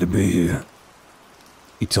 Good to be here.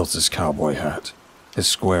 He tilts his cowboy hat. His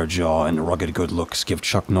square jaw and rugged good looks give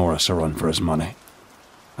Chuck Norris a run for his money.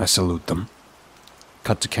 I salute them.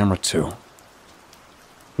 Cut to camera 2.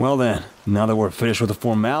 Well then, now that we're finished with the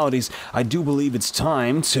formalities, I do believe it's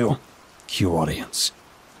time to... Cue audience.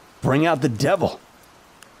 Bring out the devil.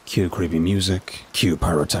 Cue creepy music, cue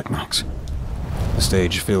pyrotechnics. The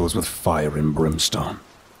stage fills with fire and brimstone.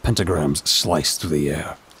 Pentagrams slice through the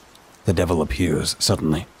air. The devil appears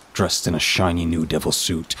suddenly, dressed in a shiny new devil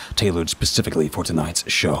suit tailored specifically for tonight's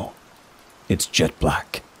show. It's jet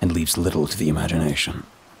black and leaves little to the imagination.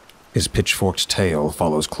 His pitchforked tail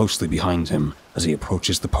follows closely behind him as he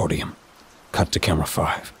approaches the podium. Cut to camera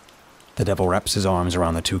 5. The devil wraps his arms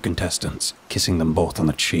around the 2 contestants, kissing them both on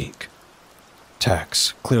the cheek.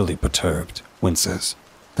 Tex, clearly perturbed, winces,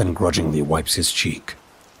 then grudgingly wipes his cheek.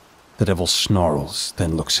 The devil snarls,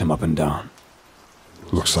 then looks him up and down.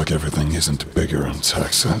 Looks like everything isn't bigger in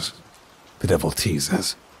Texas. The devil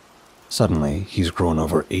teases. Suddenly, he's grown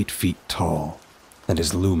over 8 feet tall and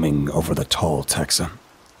is looming over the tall Texan.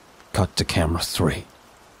 Cut to camera 3.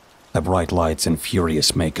 The bright lights and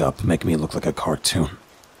furious makeup make me look like a cartoon.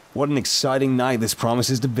 What an exciting night this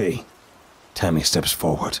promises to be. Tammy steps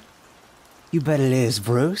forward. You bet it is,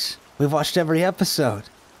 Bruce. We've watched every episode.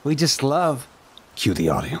 We just love... Cue the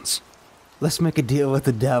audience. Let's make a deal with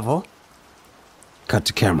the devil. Cut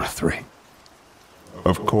to camera 3.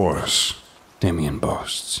 Of course. Damien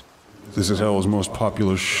boasts. This is Hell's most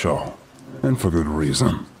popular show. And for good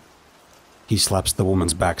reason. He slaps the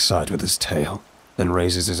woman's backside with his tail, then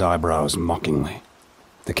raises his eyebrows mockingly.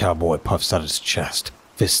 The cowboy puffs out his chest,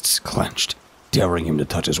 fists clenched, daring him to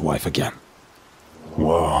touch his wife again.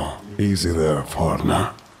 Whoa, easy there,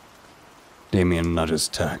 partner. Damien nudges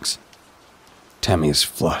Tex. Tammy is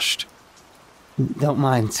flushed. Don't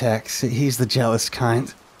mind Tex, he's the jealous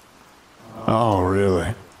kind. Oh,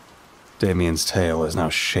 really? Damien's tail is now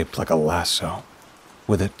shaped like a lasso.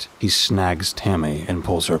 With it, he snags Tammy and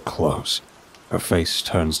pulls her close. Her face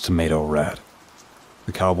turns tomato red.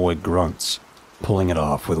 The cowboy grunts, pulling it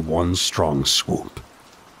off with one strong swoop.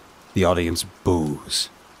 The audience boos.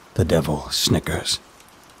 The devil snickers.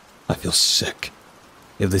 I feel sick.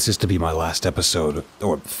 If this is to be my last episode,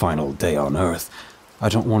 or final day on Earth, I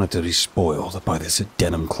don't want it to be spoiled by this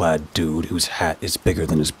denim-clad dude whose hat is bigger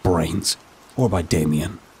than his brains, or by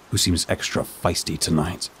Damien, who seems extra feisty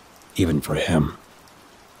tonight, even for him.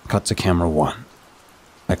 Cut to camera 1.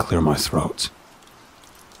 I clear my throat.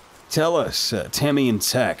 Tell us, Tammy and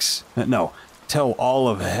Tex, no, tell all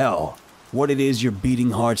of hell, what it is your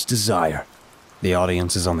beating hearts desire. The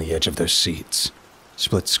audience is on the edge of their seats.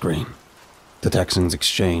 Split screen. The Texans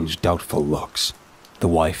exchange doubtful looks. The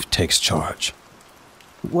wife takes charge.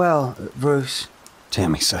 Well, Bruce,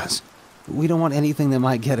 Tammy says. we don't want anything that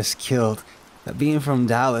might get us killed. Being from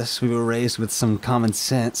Dallas, we were raised with some common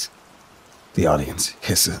sense. The audience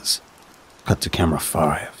hisses. Cut to camera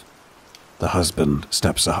 5. The husband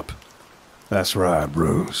steps up. That's right,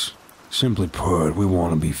 Bruce. Simply put, we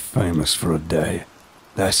want to be famous for a day.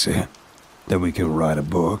 That's it. Then we can write a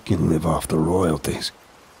book and live off the royalties.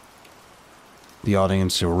 The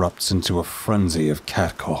audience erupts into a frenzy of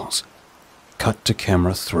catcalls. Cut to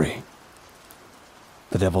camera 3.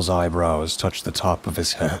 The devil's eyebrows touch the top of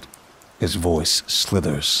his head. His voice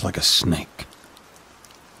slithers like a snake.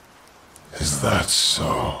 Is that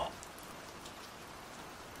so?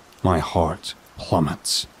 My heart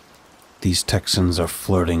plummets. These Texans are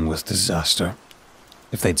flirting with disaster.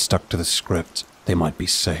 If they'd stuck to the script, they might be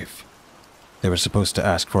safe. They were supposed to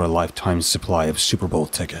ask for a lifetime supply of Super Bowl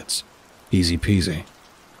tickets. Easy peasy.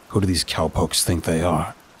 Who do these cowpokes think they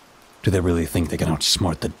are? Do they really think they can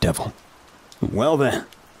outsmart the devil? Well then,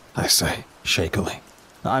 I say, shakily.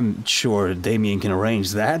 I'm sure Damien can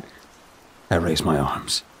arrange that. I raise my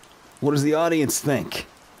arms. What does the audience think?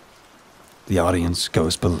 The audience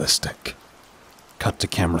goes ballistic. Cut to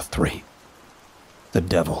camera 3. The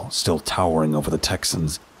devil, still towering over the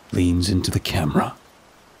Texans, leans into the camera.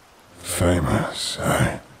 Famous,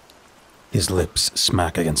 eh? His lips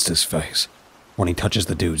smack against his face. When he touches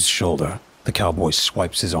the dude's shoulder, the cowboy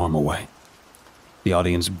swipes his arm away. The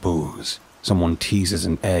audience boos. Someone teases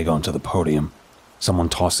an egg onto the podium. Someone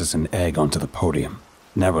tosses an egg onto the podium,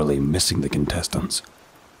 narrowly missing the contestants.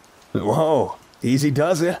 Whoa, easy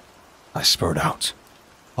does it, I spurt out.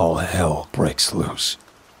 All hell breaks loose.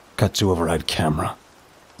 Cut to overhead camera.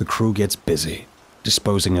 The crew gets busy,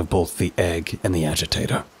 disposing of both the egg and the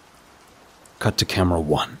agitator. Cut to camera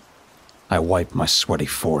 1. I wipe my sweaty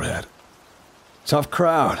forehead. Tough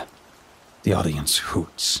crowd. The audience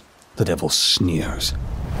hoots. The devil sneers.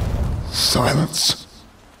 Silence.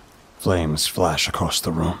 Flames flash across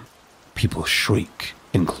the room. People shriek,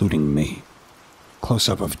 including me.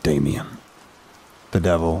 Close-up of Damien. The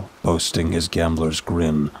devil, boasting his gambler's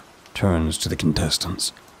grin, turns to the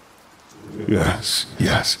contestants. Yes,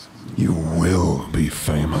 yes, you will be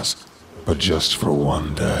famous, but just for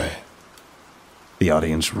one day. The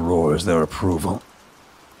audience roars their approval.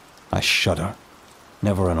 I shudder.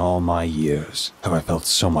 Never in all my years have I felt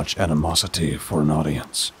so much animosity for an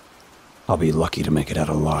audience. I'll be lucky to make it out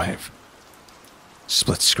alive.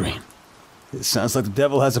 Split screen. It sounds like the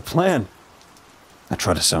devil has a plan. I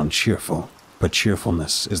try to sound cheerful, but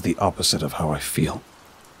cheerfulness is the opposite of how I feel.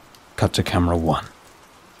 Cut to camera 1.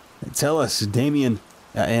 Tell us, Damien,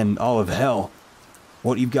 and all of hell,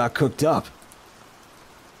 what you've got cooked up.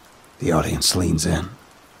 The audience leans in.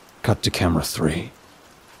 Cut to camera 3.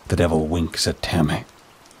 The devil winks at Tammy.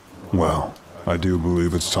 Well, I do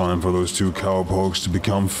believe it's time for those two cowpokes to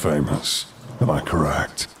become famous. Am I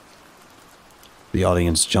correct? The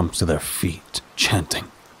audience jumps to their feet, chanting.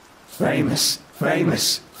 Famous,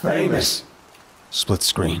 famous, famous. Split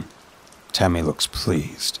screen. Tammy looks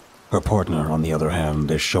pleased. Her partner, on the other hand,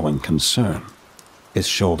 is showing concern. His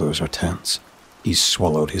shoulders are tense. He's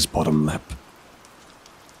swallowed his bottom lip.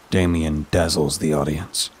 Damien dazzles the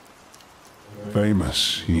audience.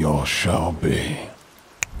 Famous y'all shall be.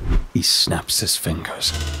 He snaps his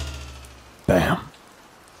fingers. Bam.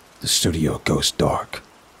 The studio goes dark.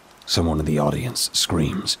 Someone in the audience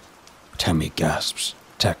screams. Tammy gasps.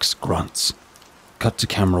 Tex grunts. Cut to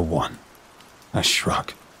camera 1. I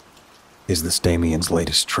shrug. Is this Damien's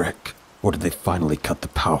latest trick, or did they finally cut the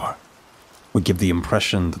power? We give the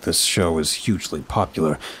impression that this show is hugely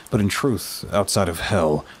popular, but in truth, outside of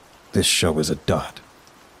hell, this show is a dud.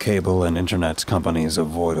 Cable and internet companies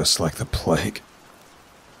avoid us like the plague.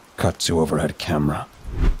 Cut to overhead camera.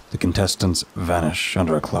 The contestants vanish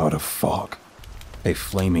under a cloud of fog. A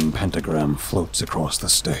flaming pentagram floats across the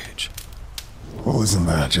stage. Well, isn't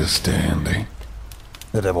that just dandy?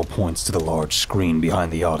 The devil points to the large screen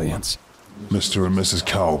behind the audience. Mr. and Mrs.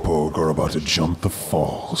 Cowpoke are about to jump the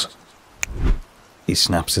falls. He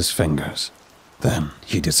snaps his fingers. Then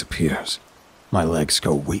he disappears. My legs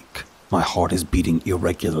go weak. My heart is beating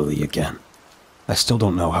irregularly again. I still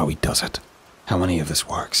don't know how he does it, how any of this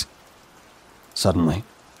works. Suddenly,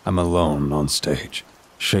 I'm alone on stage,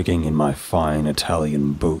 shaking in my fine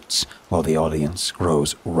Italian boots while the audience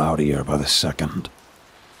grows rowdier by the second.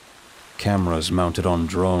 Cameras mounted on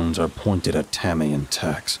drones are pointed at Tammy and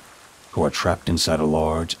Tex, who are trapped inside a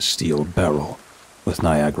large steel barrel with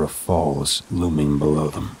Niagara Falls looming below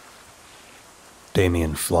them.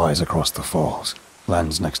 Damien flies across the falls,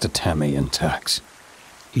 lands next to Tammy and Tex.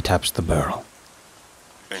 He taps the barrel.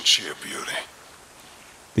 Ain't she a beauty?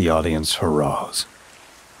 The audience hurrahs.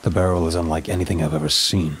 The barrel is unlike anything I've ever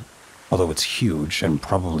seen. Although it's huge and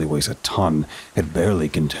probably weighs a ton, it barely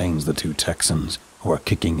contains the two Texans, who are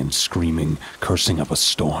kicking and screaming, cursing up a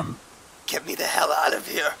storm. Get me the hell out of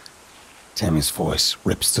here. Tammy's voice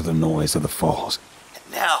rips through the noise of the falls.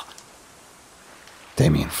 Now.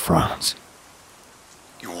 Damien frowns.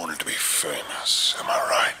 You wanted to be famous, am I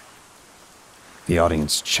right? The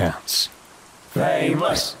audience chants.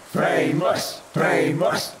 Famous, famous,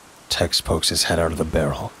 famous. Tex pokes his head out of the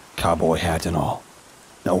barrel, cowboy hat and all.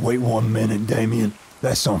 Now wait 1 minute, Damien.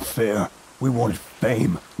 That's unfair. We wanted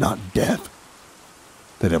fame, not death.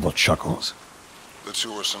 The devil chuckles. The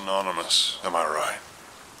two are synonymous, am I right?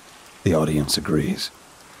 The audience agrees.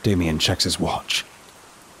 Damien checks his watch.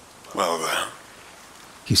 Well then.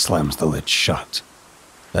 He slams the lid shut.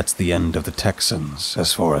 That's the end of the Texans,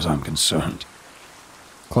 as far as I'm concerned.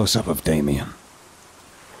 Close-up of Damien.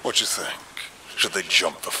 What you think? Should they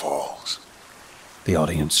jump the falls? The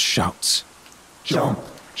audience shouts. Jump,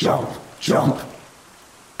 jump, jump.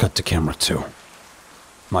 Cut to camera 2.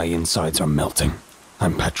 My insides are melting.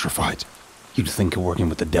 I'm petrified. You'd think working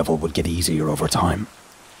with the devil would get easier over time.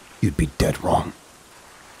 You'd be dead wrong.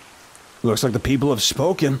 Looks like the people have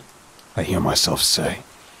spoken, I hear myself say.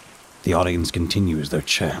 The audience continues their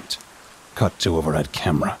chant. Cut to overhead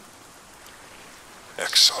camera.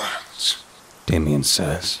 Excellent. Damien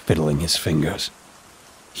says, fiddling his fingers.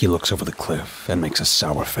 He looks over the cliff and makes a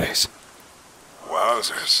sour face.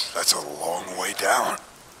 Wowzers, that's a long way down.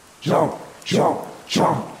 Jump, jump,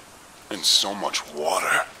 jump. And so much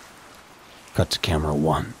water. Cut to camera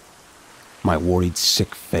 1. My worried,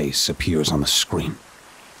 sick face appears on the screen.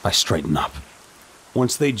 I straighten up.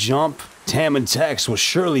 Once they jump, Tam and Tex will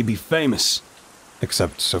surely be famous.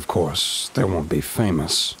 Except, of course, they won't be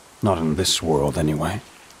famous. Not in this world, anyway.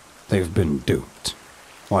 They've been duped.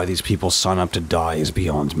 Why these people sign up to die is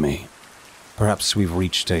beyond me. Perhaps we've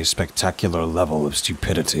reached a spectacular level of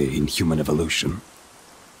stupidity in human evolution.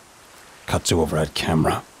 Cut to overhead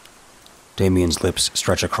camera. Damien's lips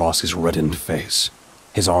stretch across his reddened face.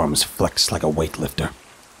 His arms flex like a weightlifter.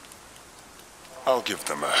 I'll give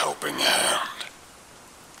them a helping hand.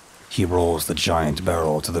 He rolls the giant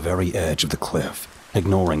barrel to the very edge of the cliff,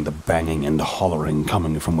 ignoring the banging and hollering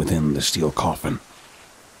coming from within the steel coffin.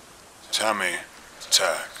 Tammy,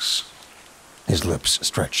 Tex, His lips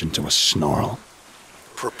stretch into a snarl.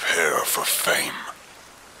 prepare for fame.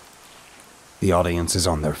 The audience is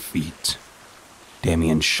on their feet.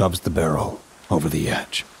 Damien shoves the barrel over the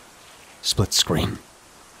edge. Split screen.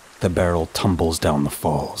 The barrel tumbles down the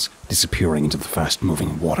falls, disappearing into the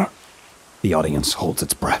fast-moving water. The audience holds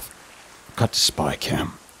its breath. Cut to spy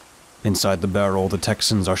cam. Inside the barrel, the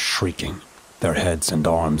Texans are shrieking. Their heads and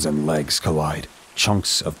arms and legs collide.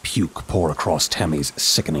 Chunks of puke pour across Tammy's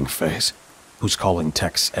sickening face, who's calling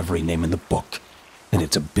Tex every name in the book. And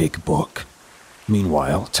it's a big book.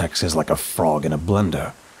 Meanwhile, Tex is like a frog in a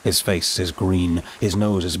blender. His face is green, his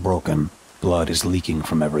nose is broken, blood is leaking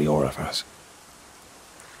from every orifice.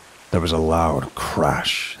 There is a loud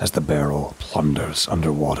crash as the barrel plunders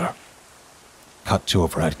underwater. Cut to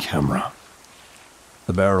overhead camera.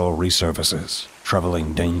 The barrel resurfaces,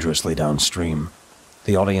 traveling dangerously downstream.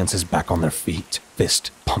 The audience is back on their feet,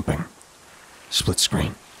 fist pumping. Split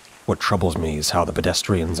screen. What troubles me is how the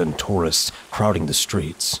pedestrians and tourists crowding the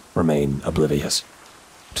streets remain oblivious.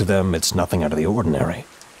 To them, it's nothing out of the ordinary.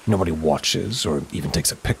 Nobody watches or even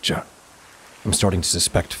takes a picture. I'm starting to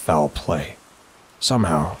suspect foul play.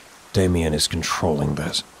 Somehow, Damien is controlling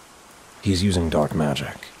this. He's using dark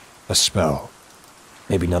magic, a spell.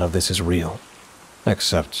 Maybe none of this is real.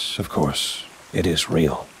 Except, of course, it is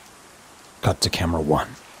real. Cut to camera 1.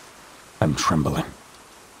 I'm trembling.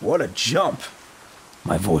 What a jump.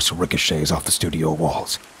 My voice ricochets off the studio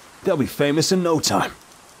walls. They'll be famous in no time.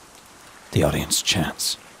 The audience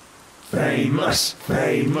chants. Famous,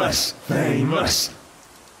 famous, famous.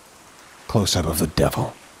 Close-up of the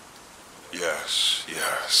devil. Yes,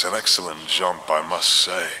 an excellent jump, I must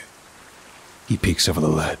say. He peeks over the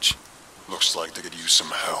ledge. Looks like they could use some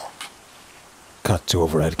help. Cut to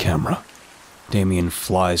overhead camera. Damien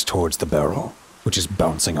flies towards the barrel, which is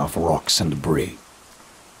bouncing off rocks and debris.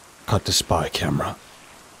 Cut to spy camera.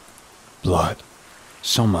 Blood.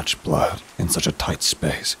 So much blood in such a tight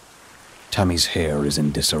space. Tammy's hair is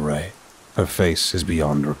in disarray. Her face is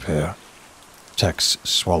beyond repair. Tex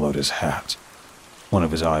swallowed his hat. One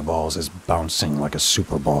of his eyeballs is bouncing like a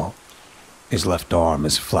super ball. His left arm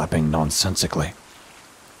is flapping nonsensically.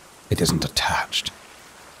 It isn't attached.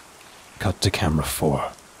 Cut to camera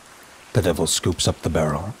 4. The devil scoops up the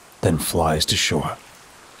barrel, then flies to shore.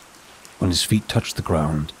 When his feet touch the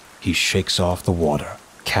ground, he shakes off the water,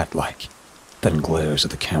 cat-like, then glares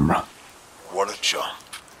at the camera. What a jump.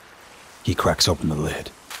 He cracks open the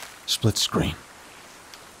lid. Split screen.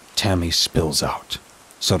 Tammy spills out.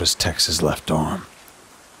 So does Tex's left arm.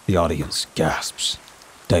 The audience gasps.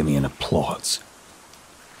 Damien applauds.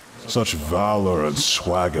 Such valor and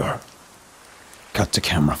swagger. Cut to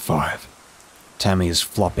camera 5. Tammy is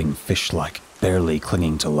flopping fish-like, barely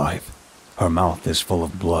clinging to life. Her mouth is full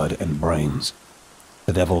of blood and brains.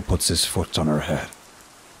 The devil puts his foot on her head.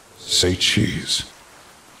 Say cheese.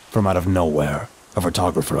 From out of nowhere, a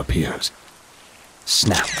photographer appears.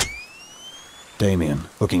 Snap. Damien,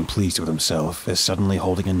 looking pleased with himself, is suddenly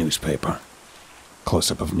holding a newspaper.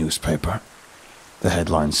 Close-up of newspaper. The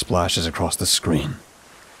headline splashes across the screen.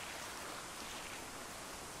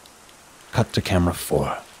 Cut to camera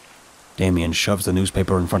 4. Damien shoves the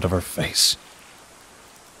newspaper in front of her face.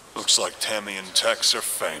 Looks like Tammy and Tex are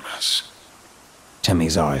famous.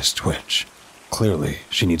 Tammy's eyes twitch. Clearly,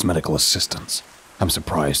 she needs medical assistance. I'm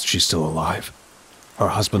surprised she's still alive. Her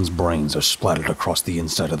husband's brains are splattered across the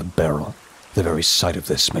inside of the barrel. The very sight of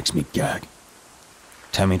this makes me gag.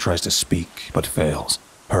 Tammy tries to speak, but fails.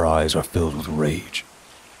 Her eyes are filled with rage.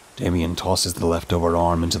 Damien tosses the leftover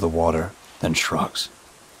arm into the water, then shrugs.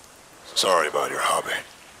 Sorry about your hobby.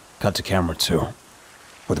 Cut to camera 2.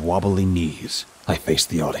 With wobbly knees, I face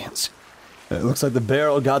the audience. It looks like the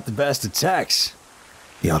barrel got the best of Tex.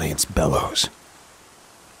 The audience bellows.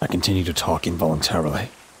 I continue to talk involuntarily.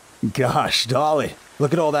 Gosh, Dolly,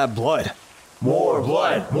 look at all that blood. More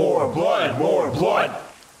blood, more blood, more blood.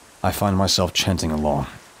 I find myself chanting along.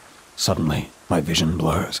 Suddenly, my vision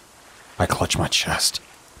blurs. I clutch my chest.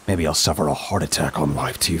 Maybe I'll suffer a heart attack on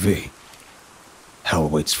live TV. Hell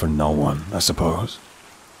waits for no one, I suppose.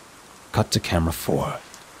 Cut to camera 4.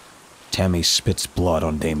 Tammy spits blood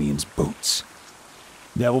on Damien's boots.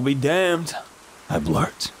 Devil be damned. I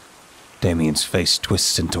blurt. Damien's face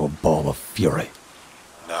twists into a ball of fury.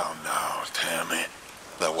 Now, Tammy.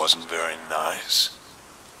 That wasn't very nice.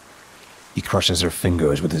 He crushes her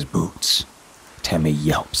fingers with his boots. Tammy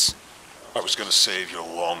yelps. I was gonna save your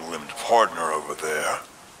long-limbed partner over there.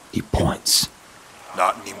 He points.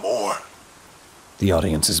 Not anymore. The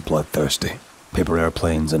audience is bloodthirsty. Paper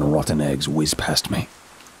airplanes and rotten eggs whiz past me.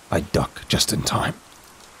 I duck just in time.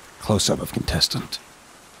 Close-up of contestant.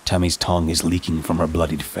 Tammy's tongue is leaking from her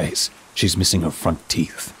bloodied face. She's missing her front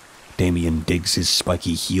teeth. Damien digs his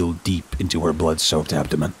spiky heel deep into her blood-soaked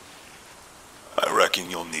abdomen. I reckon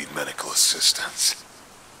you'll need medical assistance.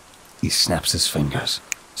 He snaps his fingers.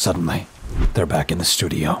 Suddenly, they're back in the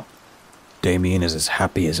studio. Damien is as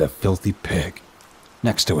happy as a filthy pig.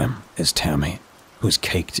 Next to him is Tammy, who's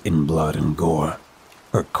caked in blood and gore.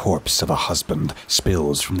 Her corpse of a husband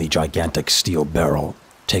spills from the gigantic steel barrel,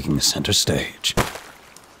 taking center stage.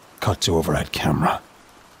 Cut to overhead camera.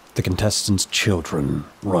 The contestants' children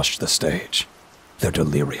rush the stage. They're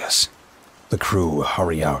delirious. The crew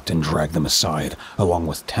hurry out and drag them aside, along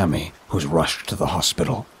with Tammy, who's rushed to the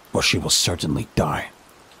hospital, where she will certainly die.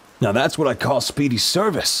 Now that's what I call speedy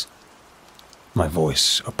service. My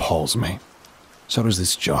voice appalls me. So does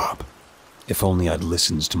this job. If only I'd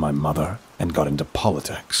listened to my mother and got into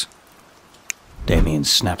politics. Damien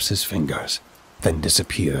snaps his fingers, then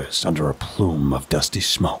disappears under a plume of dusty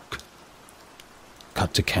smoke.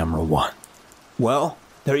 Cut to camera 1. Well,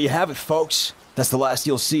 there you have it, folks. That's the last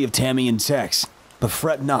you'll see of Tammy and Tex. But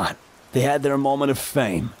fret not. They had their moment of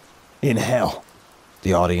fame. In hell.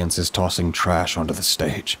 The audience is tossing trash onto the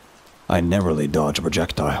stage. I narrowly dodge a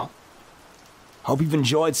projectile. Hope you've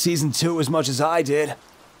enjoyed season 2 as much as I did.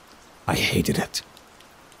 I hated it.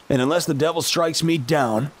 And unless the devil strikes me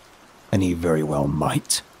down, And he very well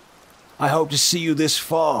might. I hope to see you this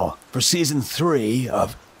fall for season 3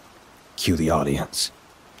 of... Cue the audience.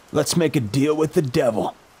 Let's make a deal with the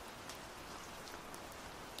devil.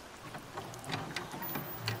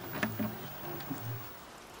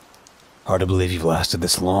 Hard to believe you've lasted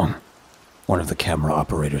this long, one of the camera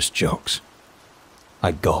operators jokes.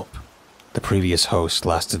 I gulp. The previous host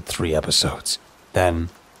lasted 3 episodes. Then,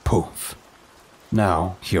 poof.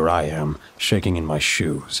 Now, here I am, shaking in my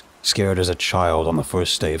shoes, scared as a child on the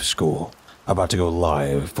first day of school, about to go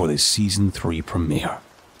live for the Season 3 premiere.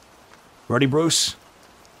 Ready, Bruce?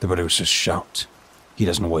 The producers shout. He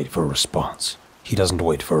doesn't wait for a response. He doesn't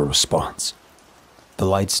wait for a response. The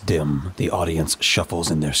lights dim, the audience shuffles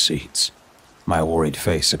in their seats. My worried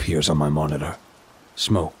face appears on my monitor.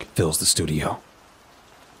 Smoke fills the studio.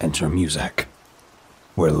 Enter music.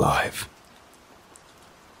 We're live.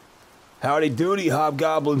 Howdy doody,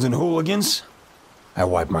 hobgoblins and hooligans. I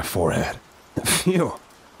wipe my forehead. Phew,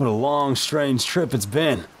 what a long, strange trip it's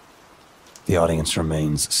been. The audience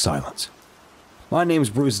remains silent. My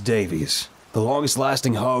name's Bruce Davies, the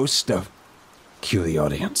longest-lasting host of... Cue the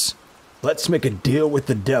audience. Let's make a deal with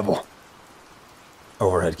the devil.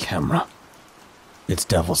 Overhead camera. It's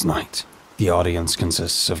Devil's Night. The audience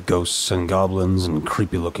consists of ghosts and goblins and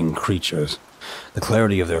creepy-looking creatures. The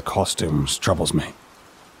clarity of their costumes troubles me.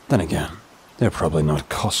 Then again, they're probably not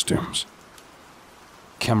costumes.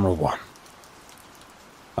 Camera 1.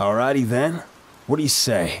 Alrighty then. What do you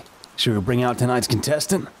say? Should we bring out tonight's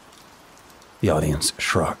contestant? The audience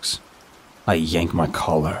shrugs. I yank my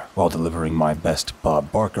collar while delivering my best Bob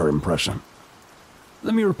Barker impression.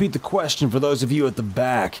 Let me repeat the question for those of you at the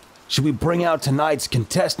back. Should we bring out tonight's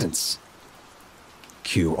contestants?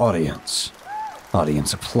 Cue audience.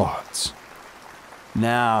 Audience applauds.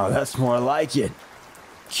 Now, that's more like it.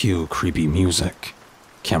 Cue creepy music.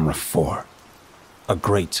 Camera 4. A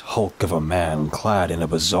great hulk of a man clad in a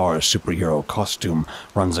bizarre superhero costume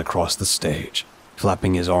runs across the stage,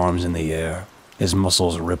 flapping his arms in the air. His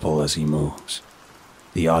muscles ripple as he moves.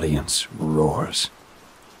 The audience roars.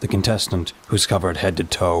 The contestant, who's covered head to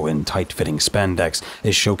toe in tight-fitting spandex,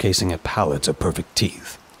 is showcasing a palette of perfect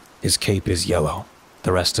teeth. His cape is yellow.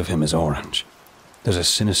 The rest of him is orange. There's a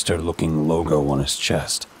sinister-looking logo on his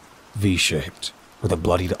chest, V-shaped, with a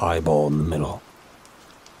bloodied eyeball in the middle.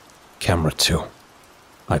 Camera 2.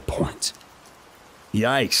 I point.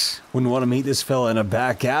 Yikes. Wouldn't want to meet this fella in a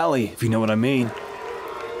back alley, if you know what I mean.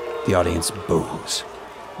 The audience boos.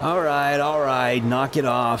 All right, knock it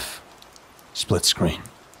off. Split screen.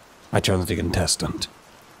 I turn to the contestant.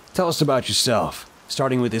 Tell us about yourself,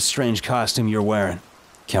 starting with this strange costume you're wearing.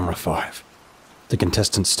 Camera 5. The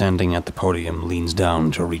contestant standing at the podium leans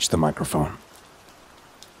down to reach the microphone.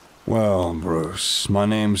 Well, Bruce, my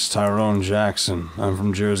name's Tyrone Jackson. I'm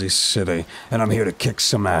from Jersey City, and I'm here to kick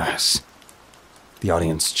some ass. The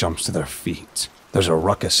audience jumps to their feet. There's a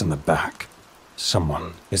ruckus in the back.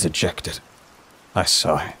 Someone is ejected. I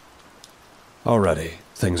sigh. Already,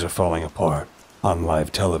 things are falling apart. On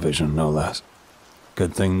live television, no less.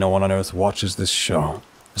 Good thing no one on Earth watches this show,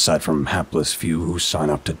 aside from hapless few who sign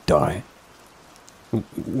up to die.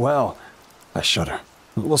 Well, I shudder.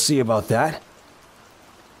 We'll see about that.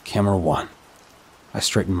 Camera 1. I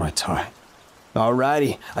straighten my tie.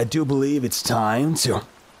 Alrighty, I do believe it's time to...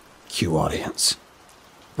 Cue audience.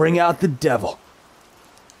 Bring out the devil.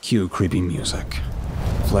 Cue creepy music.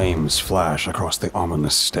 Flames flash across the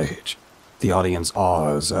ominous stage. The audience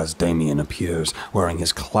awes as Damien appears, wearing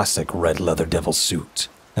his classic red leather devil suit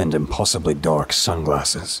and impossibly dark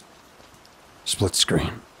sunglasses. Split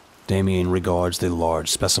screen. Damien regards the large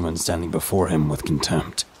specimen standing before him with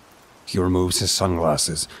contempt. He removes his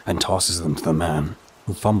sunglasses and tosses them to the man,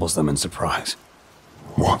 who fumbles them in surprise.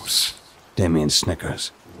 Whoops. Damien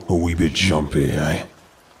snickers. A wee bit jumpy, eh?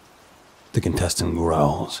 The contestant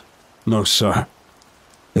growls. No, sir.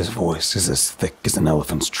 His voice is as thick as an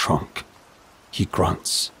elephant's trunk. He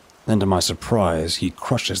grunts. Then, to my surprise, he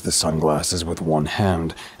crushes the sunglasses with one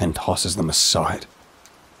hand and tosses them aside.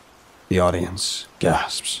 The audience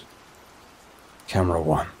gasps. Camera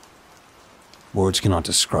 1. Words cannot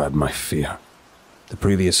describe my fear. The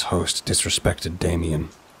previous host disrespected Damien.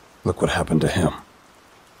 Look what happened to him.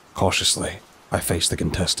 Cautiously, I face the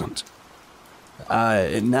contestant.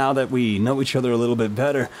 Now that we know each other a little bit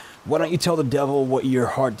better, why don't you tell the devil what your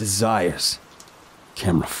heart desires?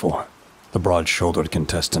 Camera 4. The broad-shouldered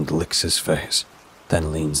contestant licks his face,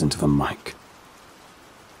 then leans into the mic.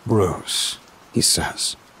 Bruce, he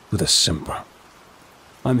says, with a simper.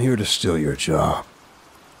 I'm here to steal your job.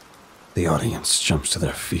 The audience jumps to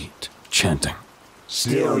their feet, chanting.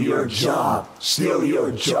 Steal your job! Steal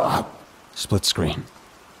your job! Split screen.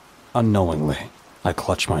 Unknowingly, I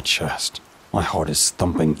clutch my chest. My heart is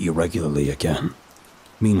thumping irregularly again.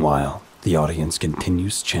 Meanwhile, the audience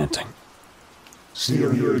continues chanting.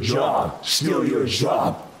 Steal your job! Steal your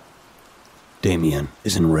job! Damien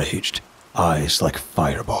is enraged, eyes like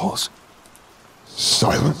fireballs.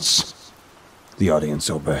 Silence. The audience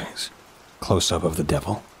obeys. Close-up of the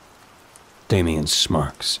devil. Damien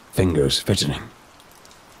smirks, fingers fidgeting.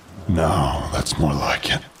 Now, that's more like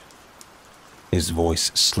it. His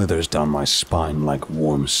voice slithers down my spine like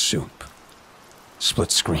warm soup. Split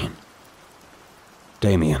screen.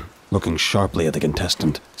 Damien, looking sharply at the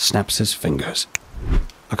contestant, snaps his fingers.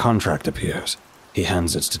 A contract appears. He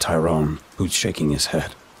hands it to Tyrone, who's shaking his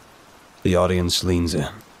head. The audience leans in.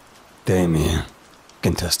 Damien,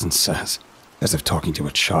 contestant says, as if talking to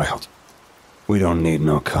a child. We don't need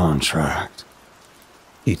no contract.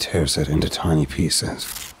 He tears it into tiny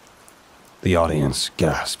pieces. The audience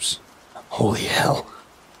gasps. Holy hell,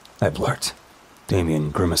 I blurt.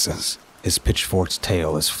 Damien grimaces. His pitchforked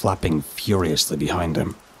tail is flapping furiously behind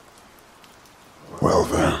him. Well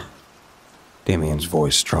then. Damien's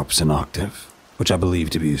voice drops an octave, which I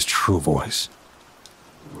believe to be his true voice.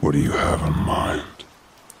 What do you have in mind?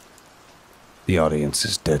 The audience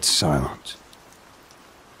is dead silent.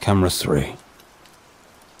 Camera 3.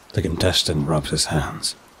 The contestant rubs his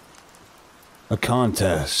hands. A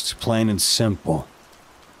contest, plain and simple.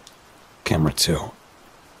 Camera 2.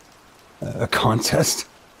 A contest?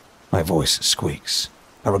 My voice squeaks.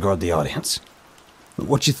 I regard the audience.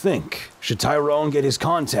 What you think? Should Tyrone get his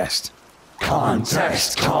contest?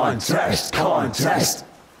 Contest, contest, contest!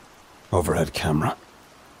 Overhead camera.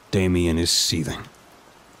 Damien is seething.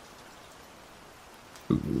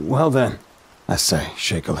 Well then, I say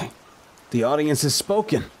shakily. The audience has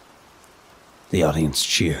spoken. The audience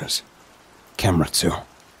cheers. Camera 2.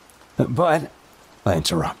 But, I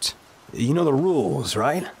interrupt. You know the rules,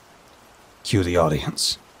 right? Cue the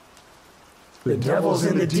audience. The devil's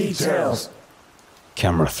in the details.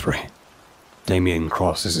 Camera 3. Damien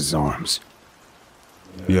crosses his arms.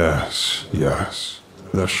 Yes, yes.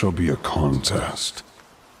 There shall be a contest.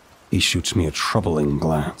 He shoots me a troubling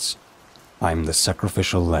glance. I'm the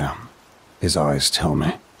sacrificial lamb, his eyes tell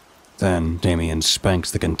me. Then Damien spanks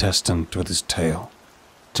the contestant with his tail.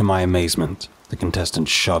 To my amazement, the contestant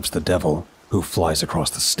shoves the devil, who flies across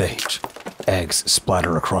the stage. Eggs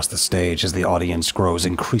splatter across the stage as the audience grows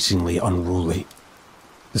increasingly unruly.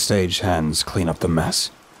 The stage hands clean up the mess.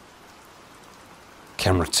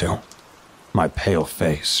 Camera 2. My pale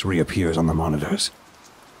face reappears on the monitors.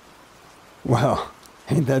 Well,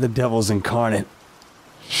 ain't that the devil's incarnate?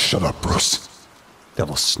 Shut up, Bruce.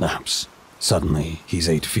 Devil snaps. Suddenly, he's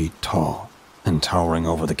 8 feet tall and towering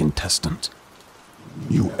over the contestant.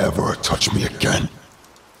 You ever touch me again?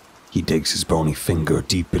 He digs his bony finger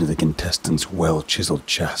deep into the contestant's well-chiseled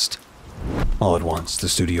chest. All at once, the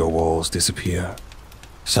studio walls disappear.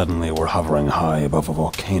 Suddenly, we're hovering high above a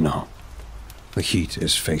volcano. The heat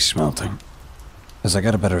is face-melting. As I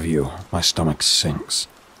get a better view, my stomach sinks.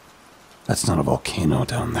 That's not a volcano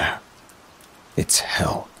down there. It's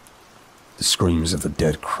hell. The screams of the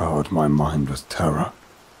dead crowd my mind with terror.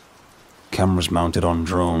 Cameras mounted on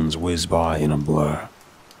drones whiz by in a blur.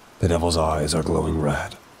 The devil's eyes are glowing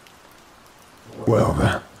red. Well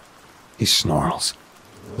then, He snarls.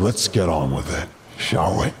 let's get on with it,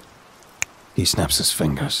 shall we? He snaps his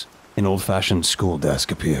fingers. An old-fashioned school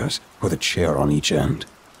desk appears, with a chair on each end.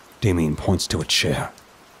 Damien points to a chair.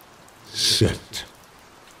 Sit.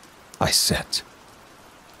 I sit.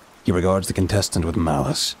 He regards the contestant with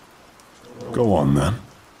malice. Go on then.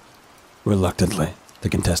 Reluctantly, the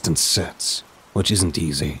contestant sits, which isn't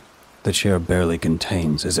easy. The chair barely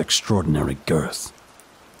contains his extraordinary girth.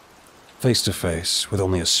 Face to face, with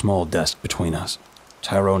only a small desk between us,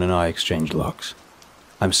 Tyrone and I exchange looks.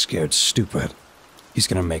 I'm scared stupid. He's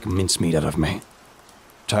gonna make mincemeat out of me.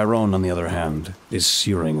 Tyrone, on the other hand, is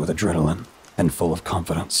searing with adrenaline and full of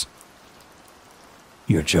confidence.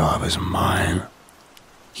 Your job is mine,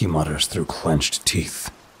 he mutters through clenched teeth.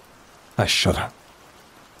 I shudder.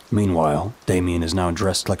 Meanwhile, Damien is now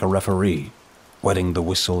dressed like a referee, wetting the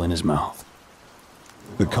whistle in his mouth.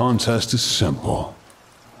 The contest is simple.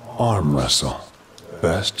 Arm wrestle.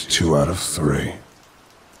 Best 2 out of 3.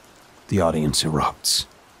 The audience erupts.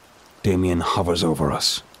 Damien hovers over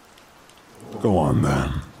us. Go on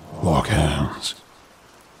then. Lock hands.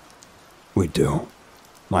 We do.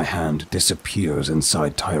 My hand disappears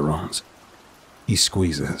inside Tyrone's. He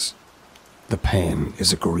squeezes. The pain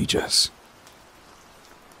is egregious.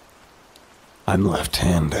 I'm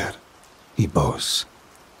left-handed, he boasts.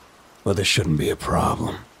 But this shouldn't be a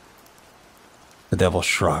problem. The devil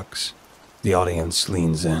shrugs. The audience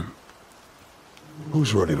leans in.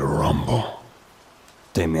 Who's ready to rumble?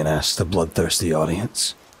 Damien asks the bloodthirsty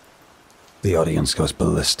audience. The audience goes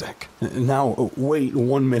ballistic. Now, wait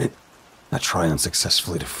 1 minute. I try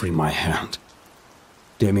unsuccessfully to free my hand.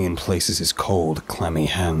 Damien places his cold, clammy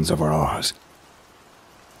hands over ours.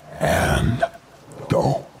 And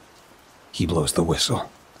go. He He blows the whistle.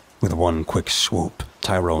 With one quick swoop,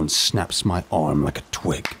 Tyrone snaps my arm like a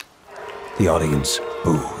twig. The audience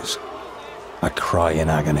boos. I cry in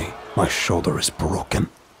agony. My shoulder is broken.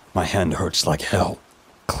 My hand hurts like hell.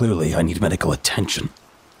 Clearly, I need medical attention.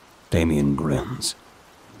 Damien grins.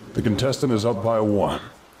 The contestant is up by 1.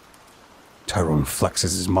 Tyrone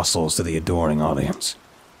flexes his muscles to the adoring audience.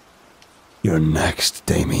 You're next,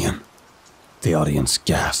 Damien. The audience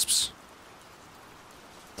gasps.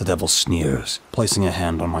 The devil sneers, placing a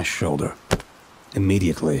hand on my shoulder.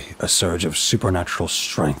 Immediately, a surge of supernatural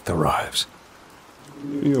strength arrives.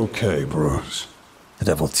 You okay, Bruce? The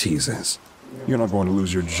devil teases. You're not going to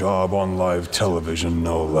lose your job on live television,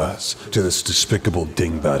 no less, to this despicable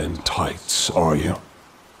dingbat in tights, are you?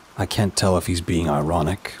 I can't tell if he's being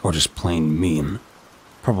ironic or just plain mean.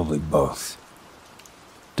 Probably both.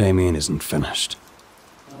 Damien isn't finished.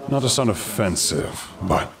 Not to sound offensive,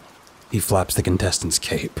 but He flaps the contestant's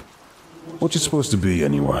cape. what you supposed to be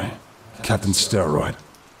anyway? Captain Steroid?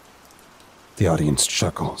 The audience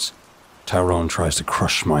chuckles. Tyrone tries to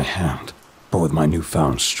crush my hand, but with my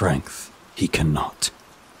newfound strength, he cannot.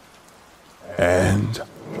 And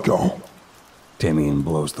go. Damien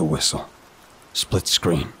blows the whistle. Split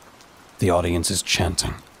screen. The audience is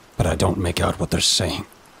chanting, but I don't make out what they're saying.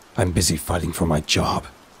 I'm busy fighting for my job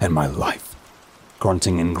and my life.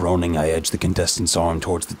 Grunting and groaning, I edge the contestant's arm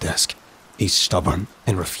towards the desk. He's stubborn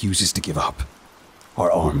and refuses to give up.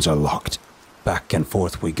 Our arms are locked. Back and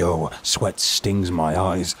forth we go. Sweat stings my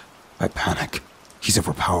eyes. I panic. He's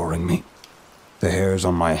overpowering me. The hairs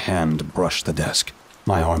on my hand brush the desk.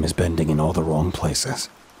 My arm is bending in all the wrong places.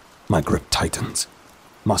 My grip tightens.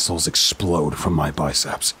 Muscles explode from my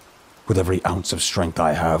biceps. With every ounce of strength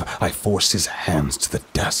I have, I force his hands to the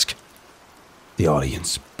desk. The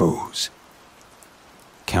audience boos.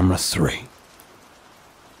 Camera 3.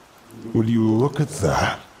 Would you look at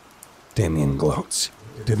that? Damien gloats.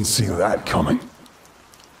 Didn't see that coming.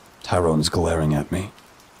 Tyrone's glaring at me.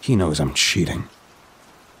 He knows I'm cheating.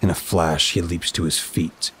 In a flash, he leaps to his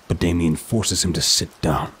feet, but Damien forces him to sit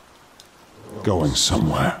down. Going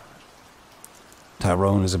somewhere.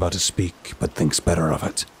 Tyrone is about to speak, but thinks better of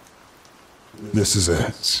it. This is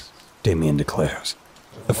it. Damien declares.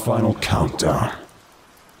 The final countdown.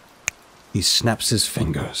 He snaps his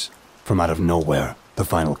fingers. From out of nowhere, the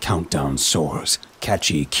final countdown soars,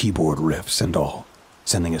 catchy keyboard riffs and all,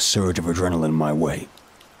 sending a surge of adrenaline my way.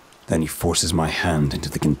 Then he forces my hand into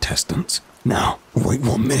the contestant's. Now, wait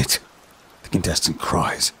 1 minute. The contestant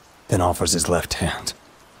cries, then offers his left hand.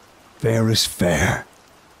 Fair is fair.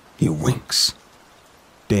 He winks.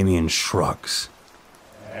 Damien shrugs.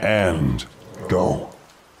 And go.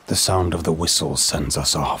 The sound of the whistle sends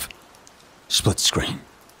us off. Split screen.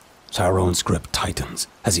 Tyrone's grip tightens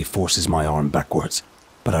as he forces my arm backwards,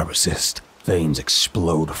 but I resist. Veins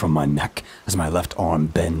explode from my neck as my left arm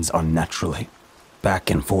bends unnaturally. Back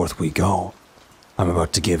and forth we go. I'm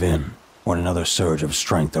about to give in when another surge of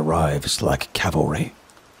strength arrives like cavalry.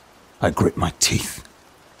 I grit my teeth.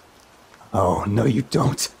 Oh, no you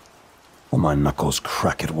don't. Well, my knuckles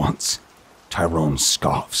crack at once. Tyrone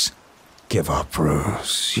scoffs. Give up,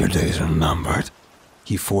 Bruce. Your days are numbered.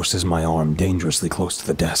 He forces my arm dangerously close to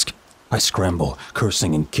the desk. I scramble,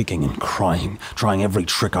 cursing and kicking and crying, trying every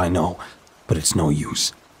trick I know. But it's no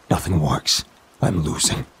use. Nothing works. I'm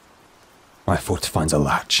losing. My foot finds a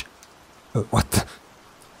latch. What the?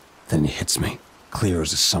 Then it hits me, clear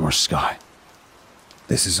as a summer sky.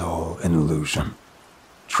 This is all an illusion.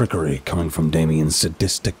 Trickery coming from Damien's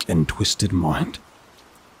sadistic and twisted mind.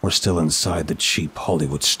 We're still inside the cheap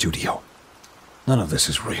Hollywood studio. None of this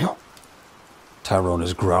is real. Tyrone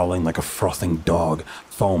is growling like a frothing dog,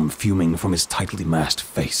 foam fuming from his tightly masked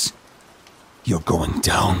face. You're going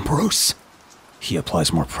down, Bruce. He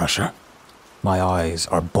applies more pressure. My eyes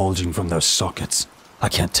are bulging from their sockets. I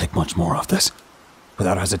can't take much more of this.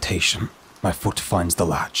 Without hesitation, my foot finds the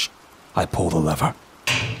latch. I pull the lever.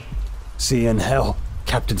 See you in hell,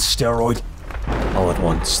 Captain Steroid. All at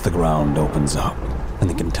once, the ground opens up, and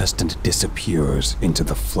the contestant disappears into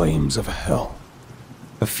the flames of hell.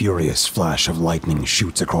 A furious flash of lightning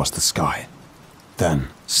shoots across the sky. Then,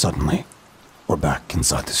 suddenly, we're back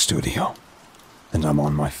inside the studio. And I'm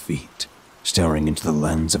on my feet, staring into the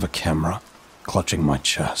lens of a camera, clutching my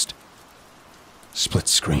chest. Split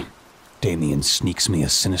screen. Damien sneaks me a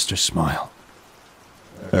sinister smile.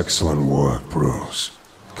 Excellent work, Bruce.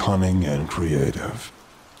 Cunning and creative.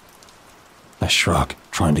 I shrug,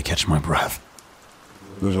 trying to catch my breath.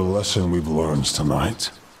 There's a lesson we've learned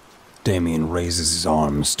tonight. Damien raises his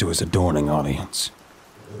arms to his adoring audience.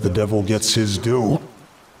 The devil gets his due.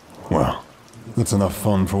 Well, that's enough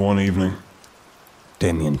fun for one evening.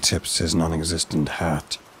 Damien tips his non-existent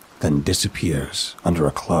hat. then disappears under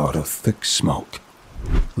a cloud of thick smoke,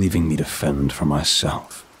 leaving me to fend for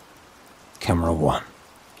myself. Camera 1.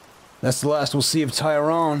 That's the last we'll see of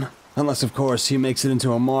Tyrone. Unless, of course, he makes it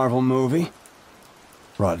into a Marvel movie.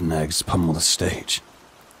 Rotten eggs pummel the stage.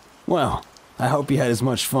 Well, I hope you had as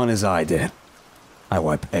much fun as I did. I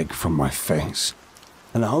wipe egg from my face.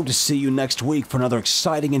 And I hope to see you next week for another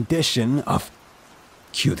exciting edition of...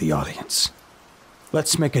 Cue the audience.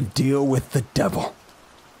 Let's make a deal with the devil.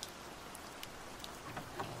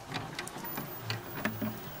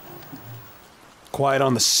 Quiet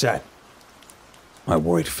on the set. My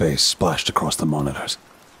worried face splashed across the monitors.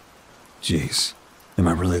 Jeez, am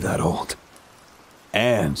I really that old?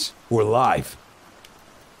 And we're live.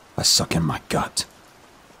 I suck in my gut.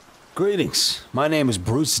 Greetings, my name is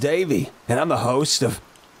Bruce Davey, and I'm the host of...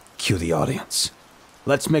 Cue the audience.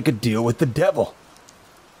 Let's make a deal with the devil.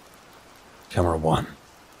 Camera 1.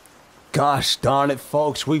 Gosh darn it,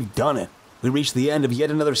 folks, we've done it. We reached the end of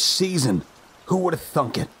yet another season. Who would have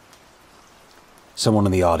thunk it? Someone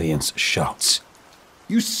in the audience shouts.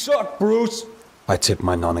 You suck, Bruce! I tip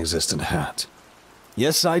my non-existent hat.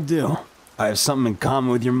 Yes, I do. I have something in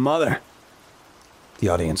common with your mother. The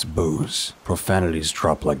audience boos. Profanities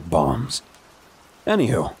drop like bombs.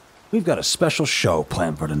 Anywho, we've got a special show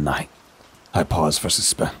planned for tonight. I pause for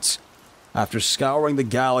suspense. After scouring the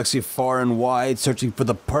galaxy far and wide, searching for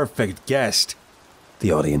the perfect guest,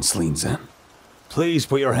 the audience leans in. Please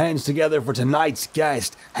put your hands together for tonight's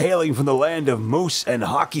guest, hailing from the land of moose and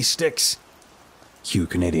hockey sticks. Cue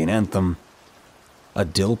Canadian anthem. A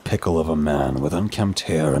dill pickle of a man with unkempt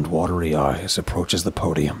hair and watery eyes approaches the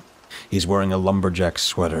podium. He's wearing a lumberjack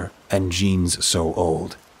sweater and jeans so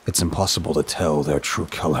old, it's impossible to tell their true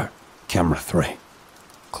color. Camera 3.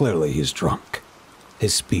 Clearly he's drunk.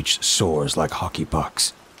 His speech soars like hockey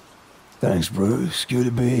pucks. Thanks, Bruce. Good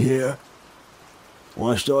to be here.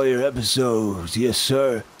 Watched all your episodes, yes,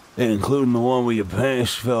 sir. Including the one where your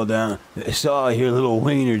pants fell down. I saw your little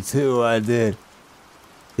wiener, too, I did.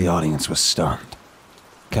 The audience was stunned.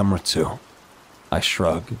 Camera 2. I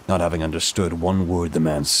shrug, not having understood one word the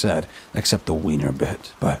man said, except the wiener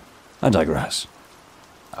bit, but I digress.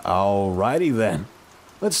 Alrighty then.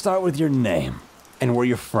 Let's start with your name, and where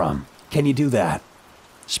you're from. Can you do that?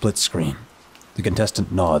 Split screen. The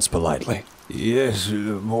contestant nods politely. Yes,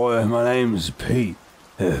 boy, my name's Pete.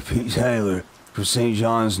 Pete Taylor, from St.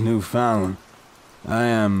 John's, Newfoundland. I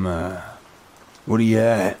am, what are you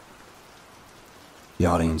at? The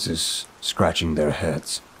audience is scratching their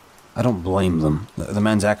heads. I don't blame them. The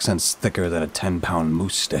man's accent's thicker than a 10-pound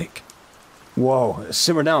moose steak. Whoa,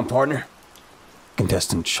 simmer down, partner.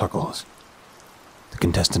 Contestant chuckles. The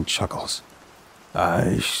contestant chuckles.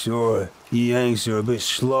 Aye, sure. You Yanks are a bit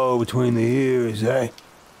slow between the ears, eh?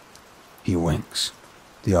 He winks.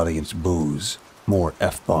 The audience boos. More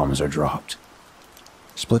F-bombs are dropped.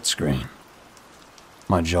 Split screen.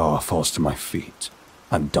 My jaw falls to my feet.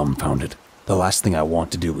 I'm dumbfounded. The last thing I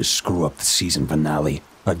want to do is screw up the season finale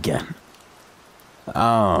again.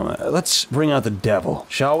 Let's bring out the devil,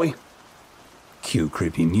 shall we? Cue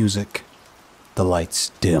creepy music. The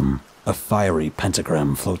lights dim. A fiery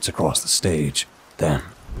pentagram floats across the stage. Then,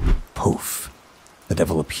 poof, the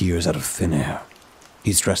devil appears out of thin air.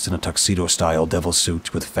 He's dressed in a tuxedo-style devil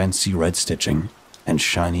suit with fancy red stitching and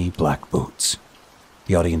shiny black boots.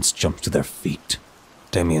 The audience jumps to their feet.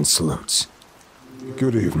 Damien salutes.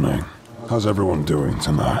 Good evening. How's everyone doing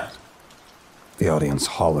tonight? The audience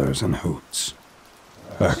hollers and hoots.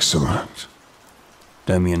 Excellent.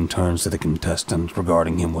 Damien turns to the contestant,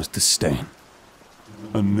 regarding him with disdain.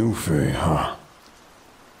 A newfie, huh?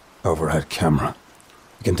 Overhead camera.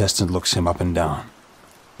 The contestant looks him up and down.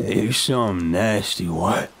 You're some nasty,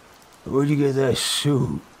 what? Where'd you get that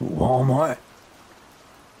suit? Walmart?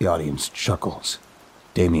 The audience chuckles.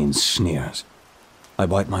 Damien sneers. I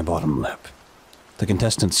bite my bottom lip. The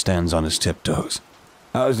contestant stands on his tiptoes.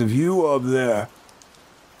 How's the view up there?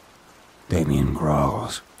 Damien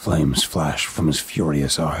growls. Flames flash from his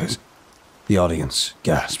furious eyes. The audience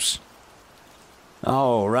gasps.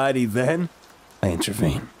 Alrighty then. I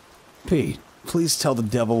intervene. Pete, please tell the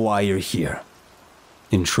devil why you're here.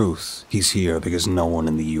 In truth, he's here because no one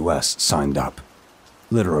in the U.S. signed up.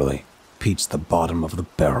 Literally, Pete's the bottom of the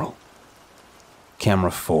barrel.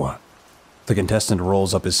 Camera 4. The contestant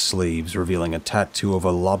rolls up his sleeves, revealing a tattoo of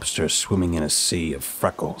a lobster swimming in a sea of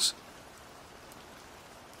freckles.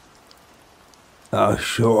 Oh,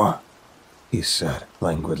 sure, he said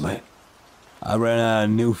languidly. I ran out of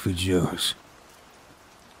newfie juice.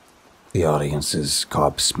 The audience is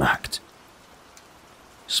gobsmacked.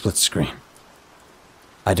 Split screen.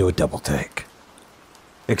 I do a double take.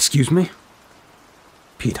 Excuse me?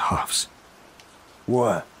 Pete huffs.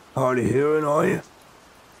 What? Hard of hearing, are you?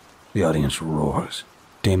 The audience roars.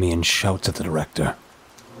 Damien shouts at the director.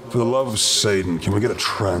 For the love of Satan, can we get a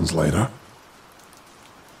translator?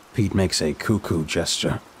 Pete makes a cuckoo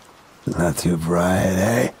gesture. Not too bright,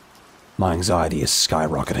 eh? My anxiety is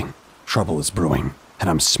skyrocketing. Trouble is brewing, and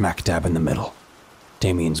I'm smack dab in the middle.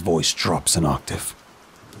 Damien's voice drops an octave.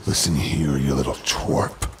 Listen here, you little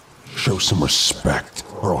twerp. Show some respect,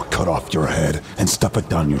 or I'll cut off your head and stuff it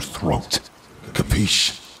down your throat.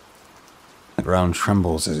 Capiche? The ground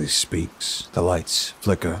trembles as he speaks. The lights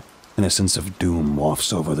flicker, and a sense of doom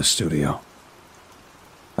wafts over the studio.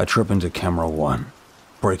 I trip into camera 1,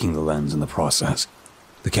 breaking the lens in the process.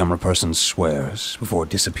 The camera person swears before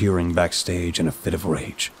disappearing backstage in a fit of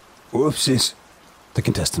rage. Whoopsies. The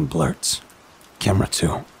contestant blurts. Camera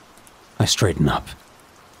 2. I straighten up.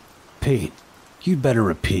 Pete, you'd better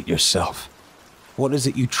repeat yourself. What is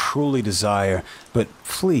it you truly desire, but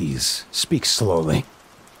please speak slowly.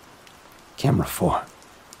 Camera 4.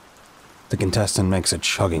 The contestant makes a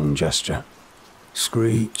chugging gesture.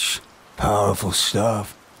 Screech. Powerful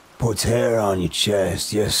stuff. Puts hair on your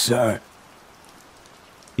chest, yes, sir.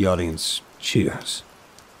 The audience cheers.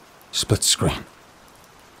 Split screen.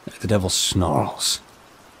 The devil snarls.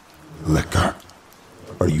 Liquor.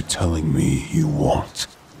 Are you telling me you want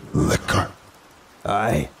liquor?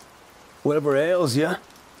 Aye. Whatever ails ya,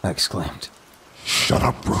 I exclaimed. Shut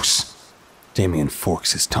up, Bruce. Damien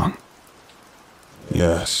forks his tongue.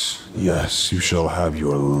 Yes, you shall have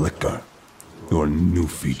your liquor. Your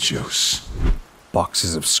Newfie juice.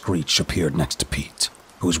 Boxes of Screech appeared next to Pete,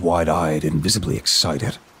 who was wide-eyed and visibly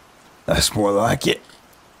excited. That's more like it.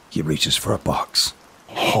 He reaches for a box.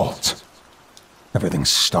 Halt. Everything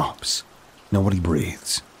stops. Nobody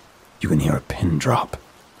breathes. You can hear a pin drop.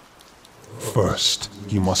 First,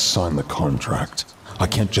 you must sign the contract. I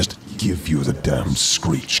can't just give you the damn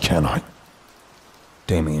Screech, can I?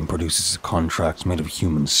 Damien produces a contract made of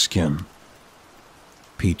human skin.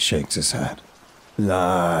 Pete shakes his head.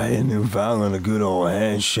 Nah, in Newfoundland a good old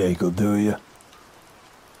handshake'll do ya.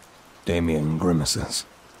 Damien grimaces.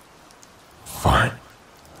 Fine.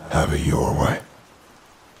 Have it your way.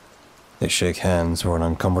 They shake hands for an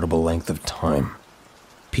uncomfortable length of time.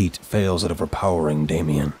 Pete fails at overpowering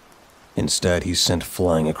Damien. Instead, he's sent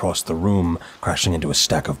flying across the room, crashing into a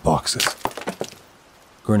stack of boxes.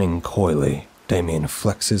 Grinning coyly, Damien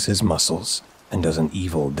flexes his muscles and does an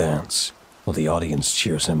evil dance, while the audience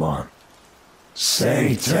cheers him on.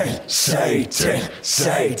 Satan! Satan!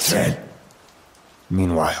 Satan!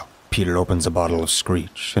 Meanwhile, Peter opens a bottle of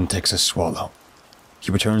Screech and takes a swallow.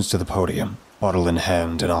 He returns to the podium, bottle in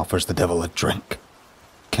hand, and offers the devil a drink.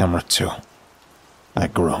 Camera 2. I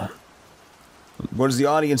groan. What does the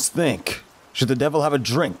audience think? Should the devil have a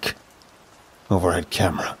drink? Overhead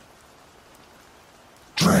camera.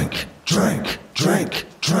 Drink! Drink! Drink!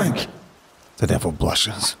 Drink! The devil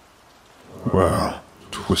blushes. Well,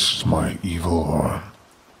 twist my evil arm.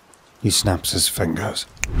 He snaps his fingers.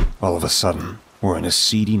 All of a sudden, we're in a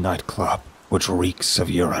seedy nightclub, which reeks of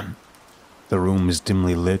urine. The room is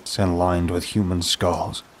dimly lit and lined with human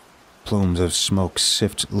skulls. Plumes of smoke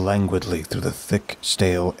sift languidly through the thick,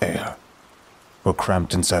 stale air. We're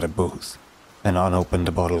cramped inside a booth. An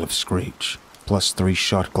unopened bottle of Screech, plus 3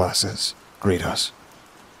 shot glasses, greet us.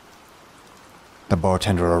 The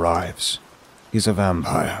bartender arrives. He's a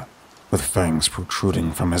vampire, with fangs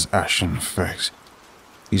protruding from his ashen face.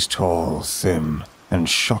 He's tall, thin, and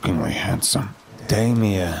shockingly handsome.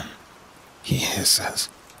 Damien, he hisses.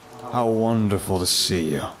 How wonderful to see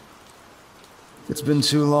you. It's been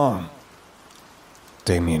too long.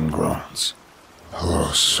 Damien groans. Hello,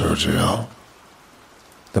 Sergio.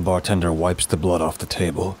 The bartender wipes the blood off the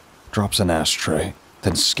table, drops an ashtray,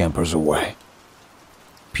 then scampers away.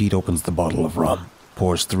 Pete opens the bottle of rum,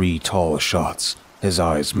 pours 3 tall shots. His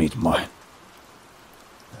eyes meet mine.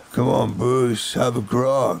 Come on, Bruce, have a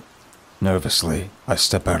grog. Nervously, I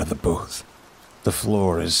step out of the booth. The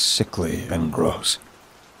floor is sickly and gross.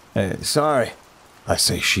 Sorry, I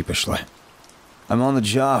say sheepishly. I'm on the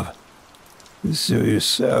job. Sue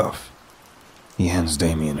yourself. He hands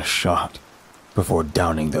Damien a shot, before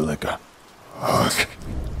downing the liquor. Ugh.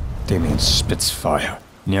 Damien spits fire,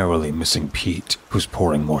 narrowly missing Pete, who's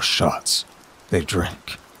pouring more shots. They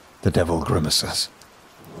drink. The devil grimaces.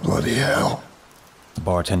 Bloody hell. The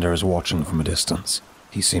bartender is watching from a distance.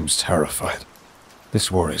 He seems terrified.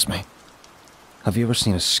 This worries me. Have you ever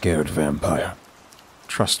seen a scared vampire?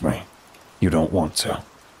 Trust me, you don't want to.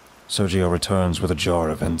 Sergio returns with a jar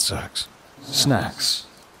of insects. Snacks,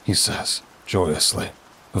 he says, joyously,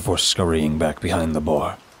 before scurrying back behind the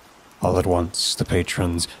bar. All at once, the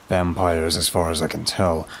patrons, vampires as far as I can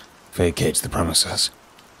tell, vacate the premises.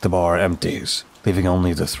 The bar empties, leaving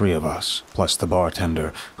only the three of us, plus the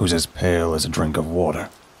bartender, who's as pale as a drink of water.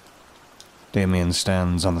 Damien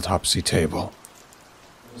stands on the topsy table.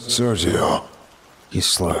 Sergio, He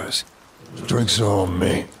slurs. drinks are on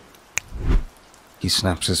me. He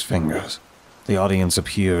snaps his fingers. The audience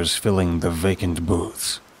appears, filling the vacant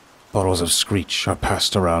booths. Bottles of Screech are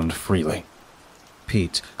passed around freely.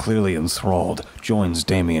 Pete, clearly enthralled, joins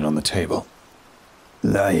Damien on the table.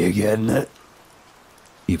 Now you getting it?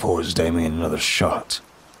 He pours Damien another shot.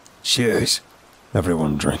 Cheers.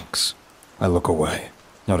 Everyone drinks. I look away,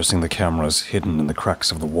 noticing the cameras hidden in the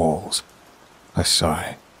cracks of the walls. I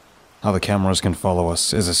sigh. How the cameras can follow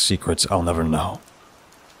us is a secret I'll never know.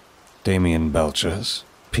 Damien belches,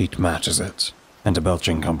 Pete matches it, and a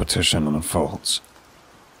belching competition unfolds.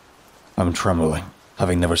 I'm trembling,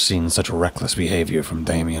 having never seen such reckless behavior from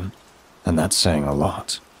Damien, and that's saying a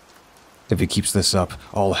lot. If he keeps this up,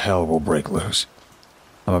 all hell will break loose.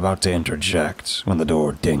 I'm about to interject when the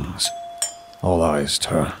door dings. All eyes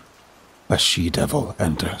turn. A she-devil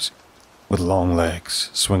enters, with long legs,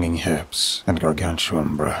 swinging hips, and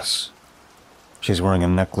gargantuan breasts. She's wearing a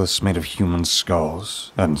necklace made of human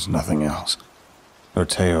skulls and nothing else. Her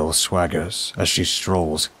tail swaggers as she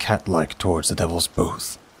strolls cat-like towards the devil's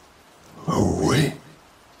booth. Oh, wait.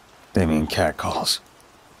 Damien catcalls,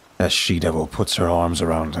 as she-devil puts her arms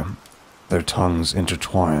around him. Their tongues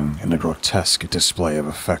intertwine in a grotesque display of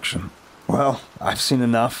affection. Well, I've seen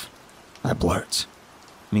enough. I blurt.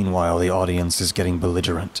 Meanwhile, the audience is getting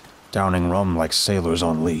belligerent, downing rum like sailors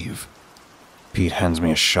on leave. Pete hands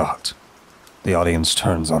me a shot. The audience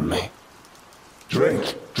turns on me.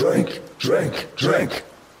 Drink, drink, drink, drink.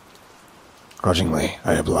 Grudgingly,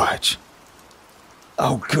 I oblige.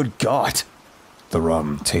 Oh, good God. The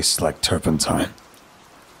rum tastes like turpentine.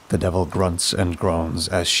 The devil grunts and groans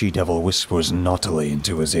as she-devil whispers naughtily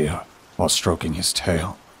into his ear while stroking his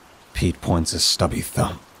tail. Pete points his stubby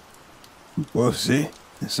thumb. Well, see?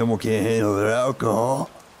 Someone can't handle their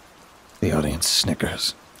alcohol. The audience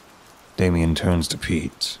snickers. Damien turns to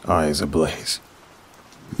Pete, eyes ablaze.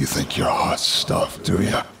 You think you're hot stuff, do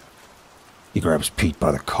ya? He grabs Pete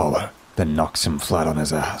by the collar, then knocks him flat on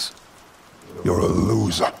his ass. You're a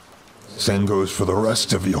loser. Same goes for the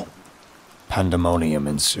rest of you. Pandemonium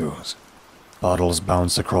ensues. Bottles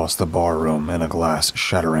bounce across the barroom in a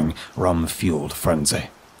glass-shattering, rum-fueled frenzy.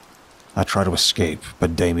 I try to escape,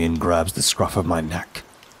 but Damien grabs the scruff of my neck.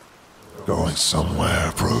 Going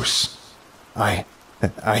somewhere, Bruce. My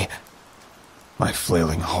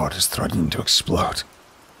flailing heart is threatening to explode.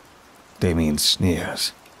 Damien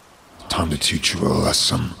sneers. Time to teach you a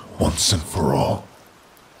lesson, once and for all.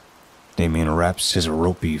 Damien wraps his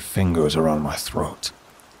ropey fingers around my throat.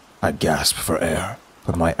 I gasp for air,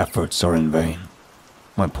 but my efforts are in vain.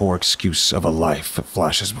 My poor excuse of a life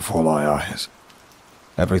flashes before my eyes.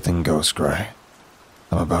 Everything goes gray.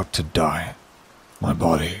 I'm about to die. My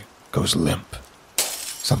body goes limp.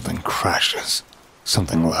 Something crashes.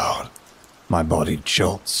 Something loud. My body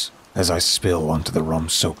jolts as I spill onto the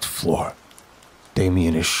rum-soaked floor.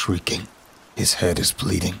 Damien is shrieking. His head is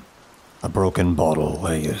bleeding. A broken bottle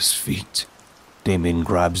lay at his feet. Damien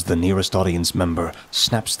grabs the nearest audience member,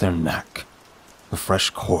 snaps their neck. A fresh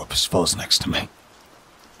corpse falls next to me.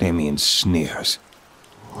 Damien sneers.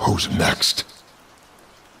 Who's next?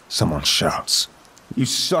 Someone shouts. You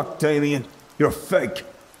suck, Damien. You're fake.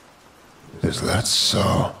 Is that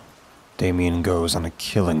so? Damien goes on a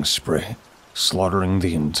killing spree, slaughtering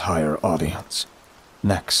the entire audience.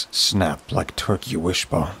 Necks snap like turkey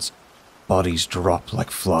wishbones. Bodies drop like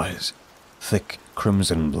flies. Thick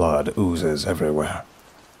crimson blood oozes everywhere.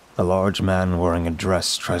 A large man wearing a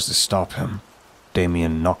dress tries to stop him.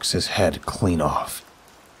 Damien knocks his head clean off.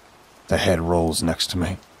 The head rolls next to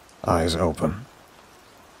me, eyes open.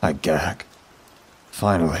 I gag.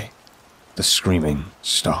 Finally, the screaming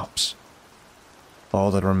stops. All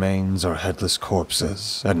that remains are headless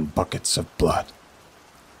corpses and buckets of blood.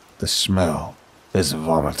 The smell is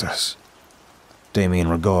vomitous. Damien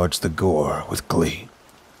regards the gore with glee.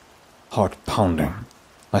 Heart pounding,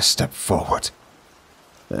 I step forward.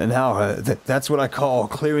 Now, that's what I call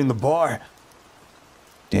clearing the bar.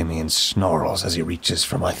 Damien snarls as he reaches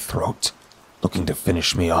for my throat, looking to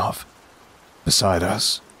finish me off. Beside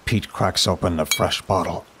us, Pete cracks open a fresh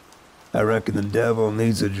bottle. I reckon the devil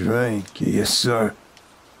needs a drink. Yes, sir.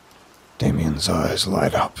 Damien's eyes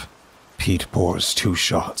light up. Pete pours 2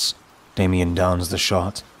 shots. Damien downs the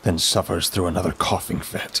shot, then suffers through another coughing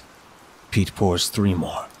fit. Pete pours 3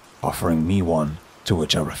 more, offering me one, to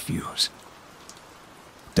which I refuse.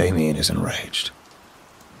 Damien is enraged.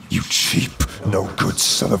 You cheap, no good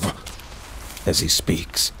son of a... As he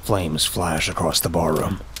speaks, flames flash across the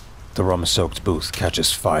barroom. The rum-soaked booth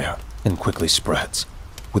catches fire, and quickly spreads.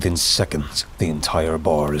 Within seconds, the entire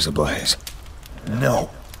bar is ablaze. No!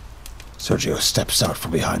 Sergio steps out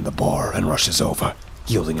from behind the bar and rushes over,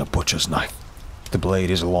 yielding a butcher's knife. The blade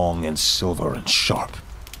is long and silver and sharp.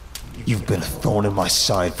 You've been a thorn in my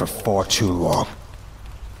side for far too long.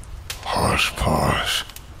 Hush, hush.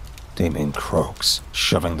 Damien croaks,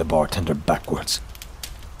 shoving the bartender backwards.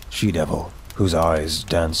 She-Devil, whose eyes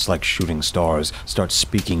dance like shooting stars, starts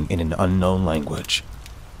speaking in an unknown language.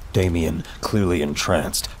 Damien, clearly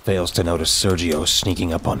entranced, fails to notice Sergio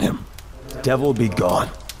sneaking up on him. "Devil be gone,"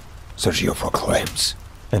 Sergio proclaims,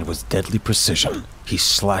 and with deadly precision, he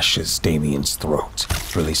slashes Damien's throat,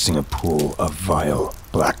 releasing a pool of vile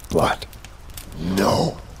black blood.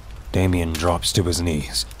 No! Damien drops to his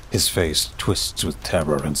knees, his face twists with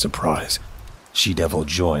terror and surprise. She-Devil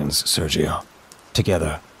joins Sergio.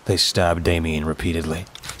 Together, they stab Damien repeatedly,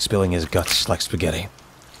 spilling his guts like spaghetti.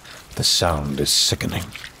 The sound is sickening.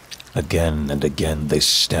 Again and again they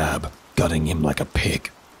stab, gutting him like a pig.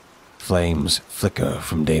 Flames flicker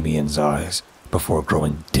from Damien's eyes before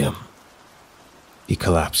growing dim. He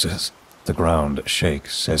collapses. The ground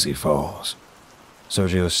shakes as he falls.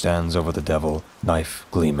 Sergio stands over the devil, knife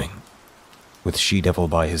gleaming. With She-Devil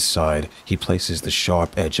by his side, he places the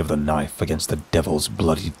sharp edge of the knife against the devil's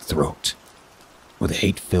bloodied throat. With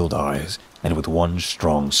hate-filled eyes, and with one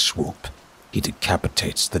strong swoop, he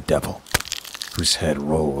decapitates the devil, whose head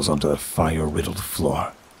rolls onto the fire-riddled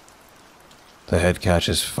floor. The head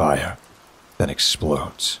catches fire, then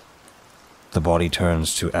explodes. The body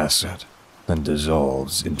turns to acid, then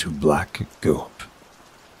dissolves into black goop.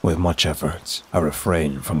 With much effort, I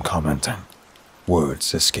refrain from commenting.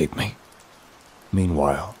 Words escape me.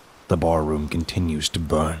 Meanwhile, the barroom continues to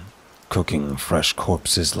burn, cooking fresh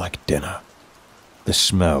corpses like dinner. The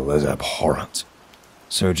smell is abhorrent.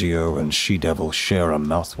 Sergio and She-Devil share a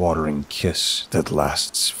mouth-watering kiss that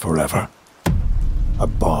lasts forever. A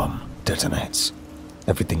bomb detonates.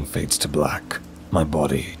 Everything fades to black. My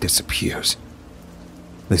body disappears.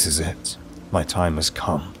 This is it. My time has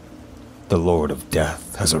come. The Lord of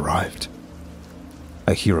Death has arrived.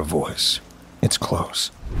 I hear a voice. It's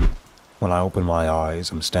close. When I open my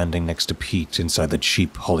eyes, I'm standing next to Pete inside the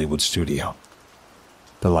cheap Hollywood studio.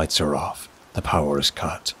 The lights are off. The power is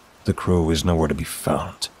cut. The crew is nowhere to be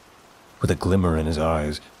found. With a glimmer in his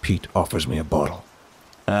eyes, Pete offers me a bottle.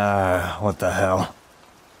 What the hell?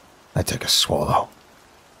 I take a swallow.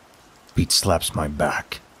 Pete slaps my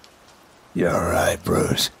back. You're alright,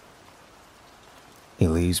 Bruce. He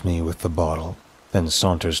leaves me with the bottle, then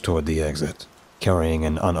saunters toward the exit, carrying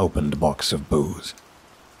an unopened box of booze.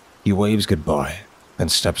 He waves goodbye, then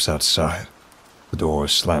steps outside. The door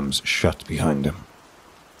slams shut behind him.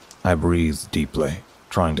 I breathe deeply,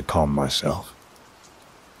 trying to calm myself.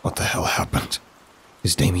 What the hell happened?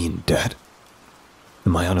 Is Damien dead?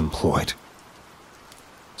 Am I unemployed?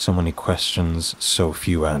 So many questions, so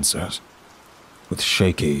few answers. With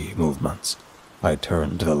shaky movements, I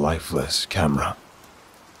turn to the lifeless camera.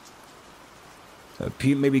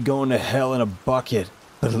 Pete may be going to hell in a bucket,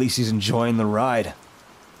 but at least he's enjoying the ride.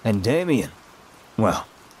 And Damien, well,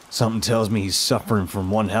 something tells me he's suffering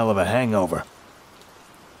from one hell of a hangover.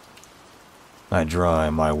 I dry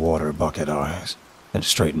my water bucket eyes and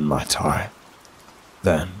straighten my tie.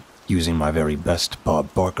 Then, using my very best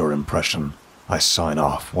Bob Barker impression, I sign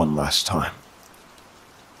off one last time.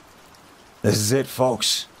 This is it,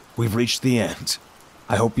 folks. We've reached the end.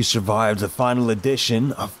 I hope you survived the final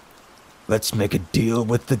edition of Let's Make a Deal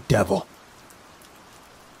with the Devil.